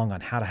you along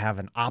on how to have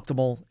an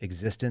optimal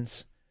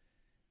existence.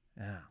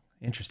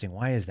 Interesting.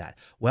 Why is that?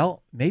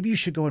 Well, maybe you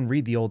should go and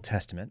read the Old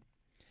Testament.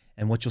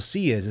 And what you'll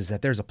see is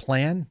that there's a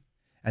plan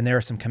and there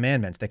are some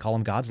commandments. They call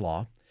them God's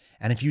law.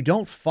 And if you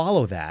don't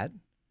follow that,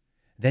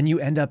 then you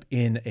end up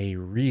in a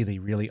really,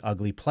 really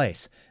ugly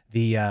place.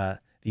 The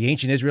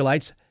ancient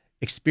Israelites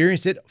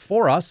experienced it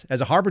for us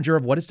as a harbinger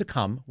of what is to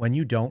come when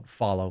you don't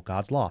follow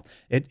God's law.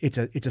 It's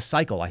a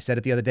cycle. I said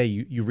it the other day.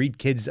 You read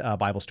kids'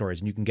 Bible stories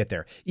and you can get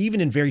there.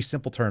 Even in very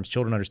simple terms,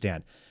 children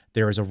understand.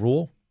 There is a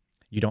rule.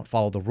 You don't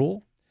follow the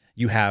rule.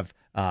 You have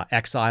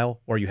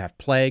exile, or you have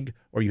plague,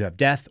 or you have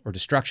death or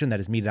destruction that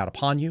is meted out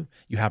upon you.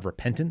 You have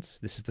repentance.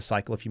 This is the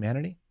cycle of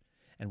humanity.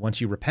 And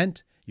once you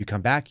repent, you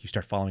come back, you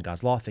start following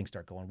God's law, things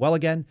start going well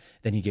again.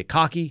 Then you get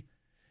cocky.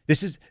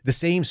 This is the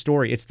same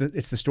story. It's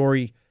the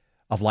story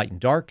of light and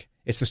dark.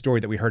 It's the story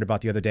that we heard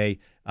about the other day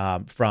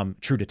from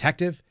True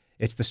Detective.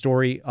 It's the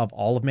story of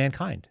all of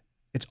mankind.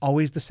 It's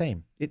always the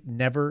same. It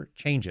never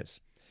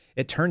changes.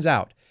 It turns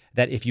out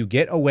that if you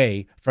get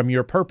away from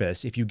your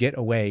purpose, if you get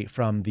away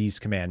from these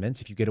commandments,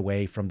 if you get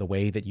away from the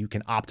way that you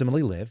can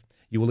optimally live,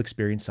 you will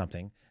experience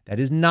something that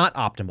is not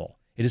optimal.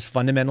 It is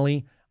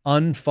fundamentally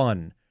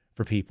unfun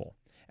for people.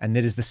 And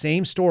it is the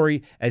same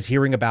story as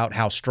hearing about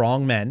how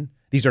strong men,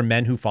 these are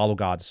men who follow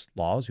God's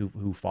laws,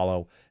 who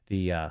follow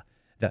the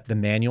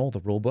manual, the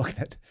rule book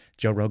that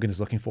Joe Rogan is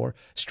looking for.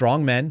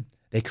 Strong men,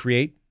 they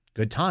create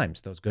good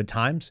times. Those good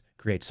times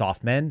create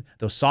soft men.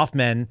 Those soft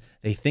men,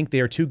 they think they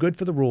are too good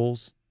for the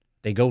rules.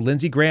 They go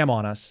Lindsey Graham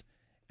on us,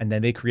 and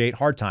then they create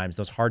hard times.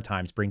 Those hard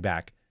times bring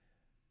back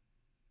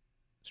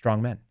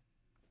strong men.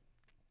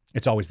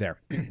 It's always there.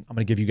 I'm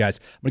going to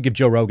give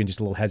Joe Rogan just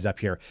a little heads up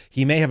here.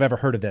 He may have ever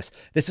heard of this.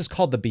 This is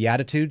called the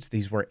Beatitudes.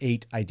 These were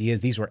 8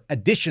 ideas. These were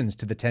additions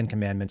to the 10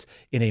 Commandments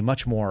in a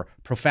much more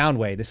profound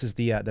way. This is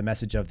the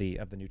message of the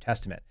New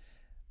Testament.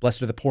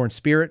 Blessed are the poor in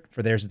spirit,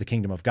 for theirs is the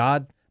kingdom of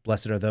God.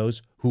 Blessed are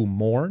those who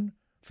mourn,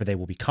 for they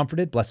will be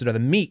comforted. Blessed are the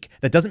meek.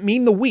 That doesn't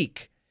mean the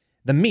weak.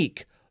 The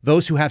meek,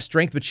 those who have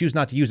strength but choose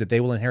not to use it, they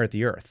will inherit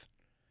the earth.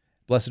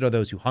 Blessed are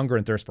those who hunger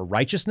and thirst for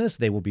righteousness.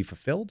 They will be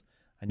fulfilled.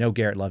 I know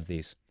Garrett loves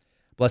these.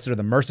 Blessed are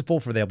the merciful,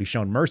 for they'll be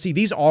shown mercy.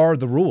 These are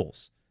the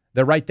rules.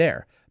 They're right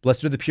there.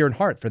 Blessed are the pure in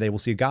heart, for they will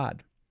see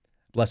God.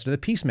 Blessed are the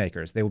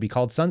peacemakers. They will be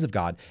called sons of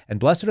God. And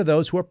blessed are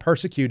those who are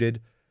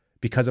persecuted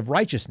because of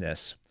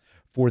righteousness,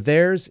 for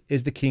theirs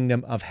is the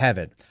kingdom of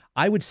heaven.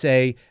 I would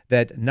say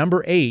that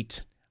number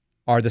 8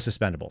 are the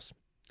suspendables.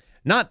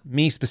 Not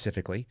me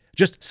specifically,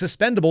 just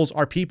suspendables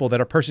are people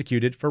that are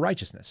persecuted for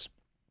righteousness.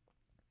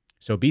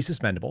 So be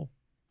suspendable,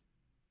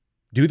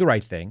 do the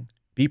right thing,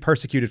 be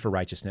persecuted for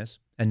righteousness,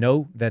 and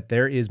know that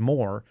there is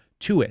more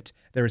to it.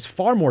 There is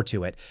far more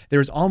to it. There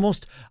is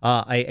almost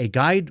a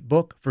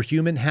guidebook for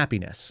human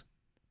happiness,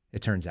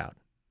 it turns out.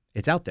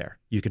 It's out there.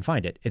 You can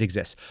find it. It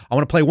exists. I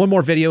want to play one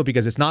more video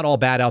because it's not all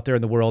bad out there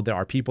in the world. There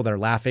are people that are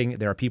laughing.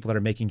 There are people that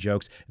are making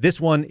jokes.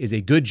 This one is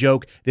a good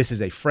joke. This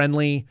is a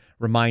friendly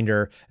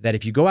reminder that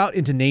if you go out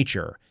into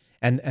nature,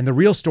 and the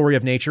real story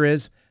of nature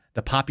is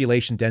the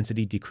population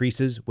density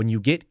decreases when you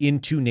get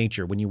into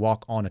nature, when you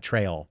walk on a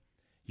trail.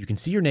 You can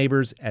see your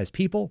neighbors as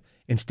people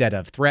instead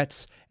of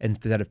threats,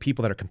 instead of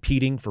people that are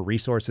competing for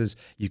resources.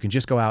 You can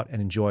just go out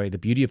and enjoy the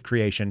beauty of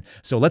creation.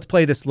 So let's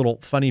play this little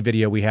funny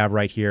video we have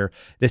right here.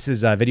 This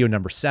is video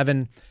number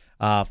 7.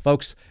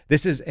 Folks,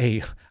 this is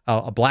a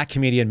black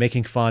comedian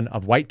making fun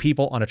of white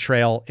people on a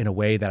trail in a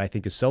way that I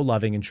think is so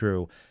loving and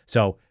true.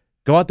 So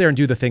go out there and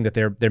do the thing that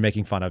they're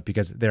making fun of,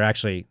 because they're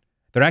actually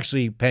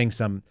paying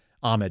some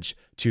homage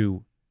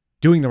to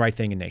doing the right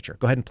thing in nature.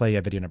 Go ahead and play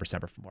video number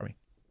 7 for me.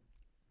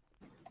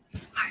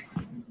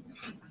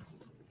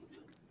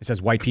 It says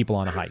white people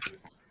on a hike.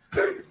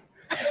 You're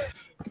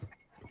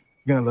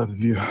gonna love the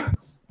view.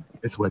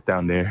 It's wet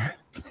down there.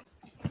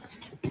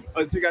 Oh,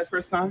 is your guys'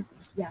 first time?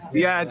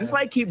 Yeah, just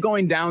like keep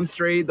going down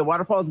straight. The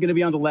waterfall is gonna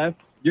be on the left.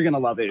 You're gonna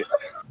love it.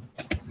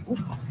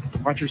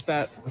 Watch your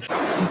step.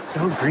 She's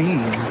so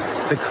green.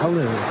 The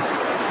color.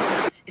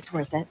 It's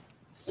worth it.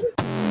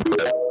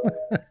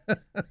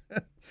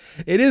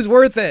 It is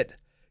worth it.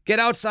 Get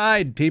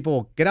outside,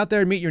 people. Get out there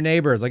and meet your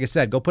neighbors. Like I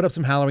said, go put up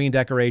some Halloween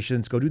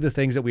decorations. Go do the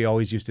things that we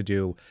always used to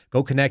do.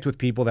 Go connect with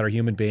people that are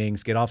human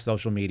beings. Get off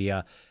social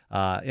media.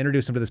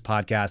 Introduce them to this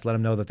podcast. Let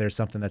them know that there's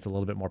something that's a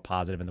little bit more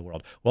positive in the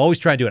world. We'll always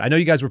try and do it. I know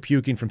you guys were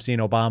puking from seeing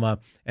Obama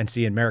and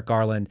seeing Merrick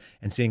Garland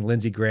and seeing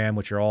Lindsey Graham,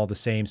 which are all the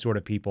same sort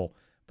of people.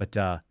 But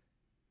there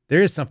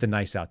is something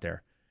nice out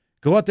there.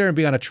 Go out there and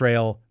be on a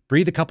trail.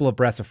 Breathe a couple of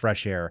breaths of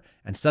fresh air.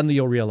 And suddenly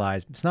you'll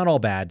realize it's not all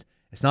bad.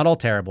 It's not all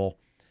terrible.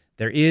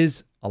 There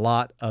is a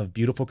lot of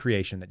beautiful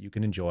creation that you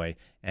can enjoy.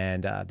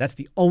 And that's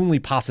the only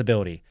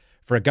possibility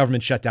for a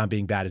government shutdown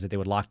being bad, is that they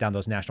would lock down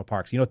those national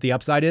parks. You know what the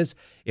upside is?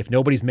 If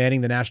nobody's manning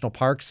the national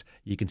parks,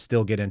 you can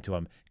still get into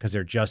them because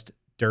they're just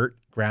dirt,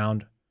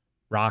 ground,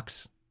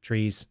 rocks,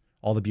 trees,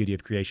 all the beauty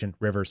of creation,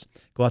 rivers.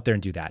 Go out there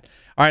and do that.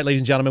 All right,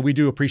 ladies and gentlemen, we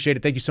do appreciate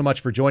it. Thank you so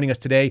much for joining us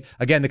today.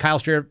 Again, the Kyle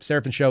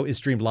Seraphin Show is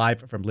streamed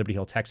live from Liberty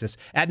Hill, Texas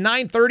at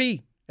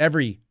 9:30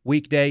 every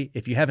weekday.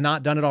 If you have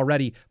not done it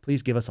already,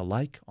 please give us a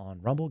like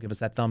on Rumble. Give us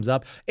that thumbs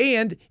up.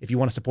 And if you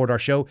want to support our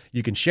show,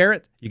 you can share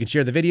it. You can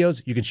share the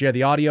videos. You can share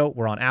the audio.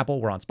 We're on Apple.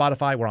 We're on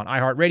Spotify. We're on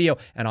iHeartRadio.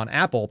 And on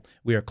Apple,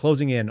 we are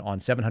closing in on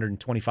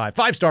 725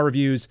 5-star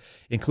reviews,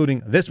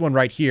 including this one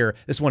right here.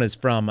 This one is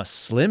from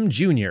Slim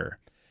Jr.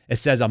 It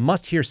says, a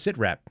must-hear sit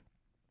rep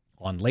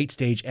on Late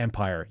Stage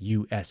Empire,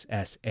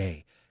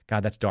 USSA.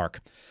 God, that's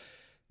dark.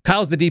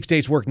 Kyle's the deep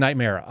state's work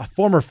nightmare, a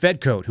former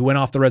Fedcoat who went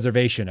off the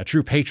reservation, a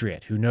true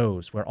patriot who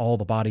knows where all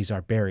the bodies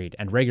are buried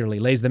and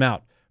regularly lays them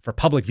out for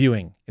public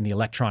viewing in the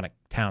electronic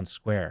town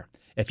square.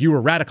 If you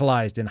were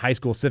radicalized in high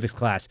school civics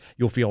class,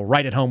 you'll feel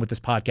right at home with this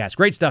podcast.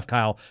 Great stuff,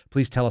 Kyle.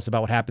 Please tell us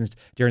about what happens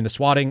during the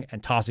swatting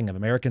and tossing of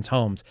Americans'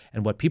 homes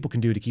and what people can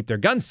do to keep their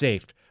guns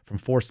safe from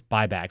forced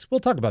buybacks. We'll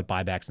talk about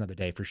buybacks another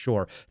day for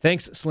sure.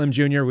 Thanks, Slim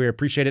Jr. We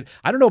appreciate it.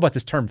 I don't know about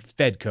this term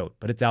Fedcoat,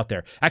 but it's out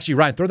there. Actually,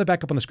 Ryan, throw that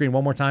back up on the screen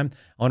one more time.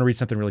 I want to read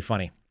something really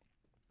funny.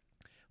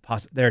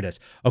 There it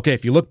is. Okay,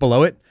 if you look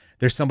below it,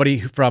 there's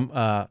somebody from,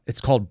 it's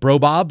called Bro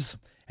Bobs,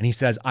 and he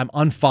says, I'm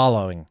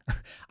unfollowing.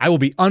 I will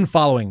be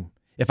unfollowing.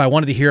 If I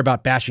wanted to hear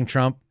about bashing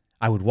Trump,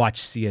 I would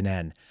watch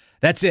CNN.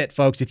 That's it,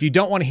 folks. If you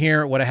don't want to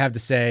hear what I have to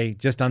say,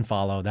 just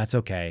unfollow. That's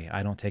okay.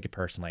 I don't take it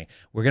personally.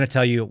 We're going to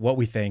tell you what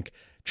we think.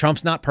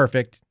 Trump's not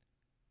perfect.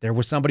 There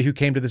was somebody who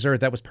came to this earth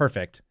that was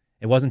perfect.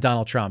 It wasn't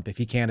Donald Trump. If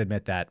he can't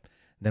admit that,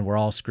 then we're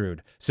all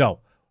screwed. So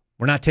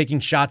we're not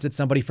taking shots at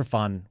somebody for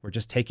fun. We're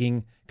just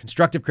taking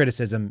constructive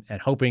criticism and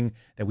hoping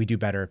that we do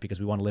better because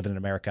we want to live in an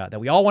America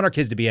that we all want our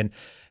kids to be in.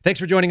 Thanks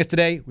for joining us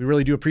today. We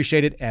really do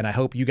appreciate it. And I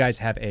hope you guys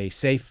have a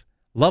safe,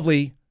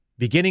 lovely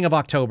beginning of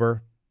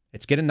October.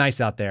 It's getting nice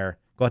out there.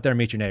 Go out there and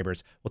meet your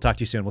neighbors. We'll talk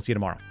to you soon. We'll see you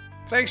tomorrow.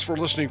 Thanks for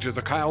listening to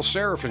The Kyle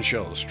Seraphin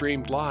Show,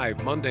 streamed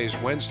live Mondays,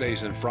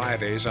 Wednesdays, and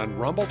Fridays on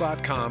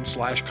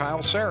rumble.com/Kyle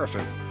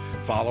Seraphin.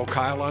 Follow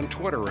Kyle on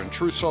Twitter and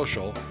Truth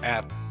Social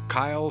at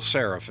Kyle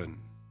Seraphin.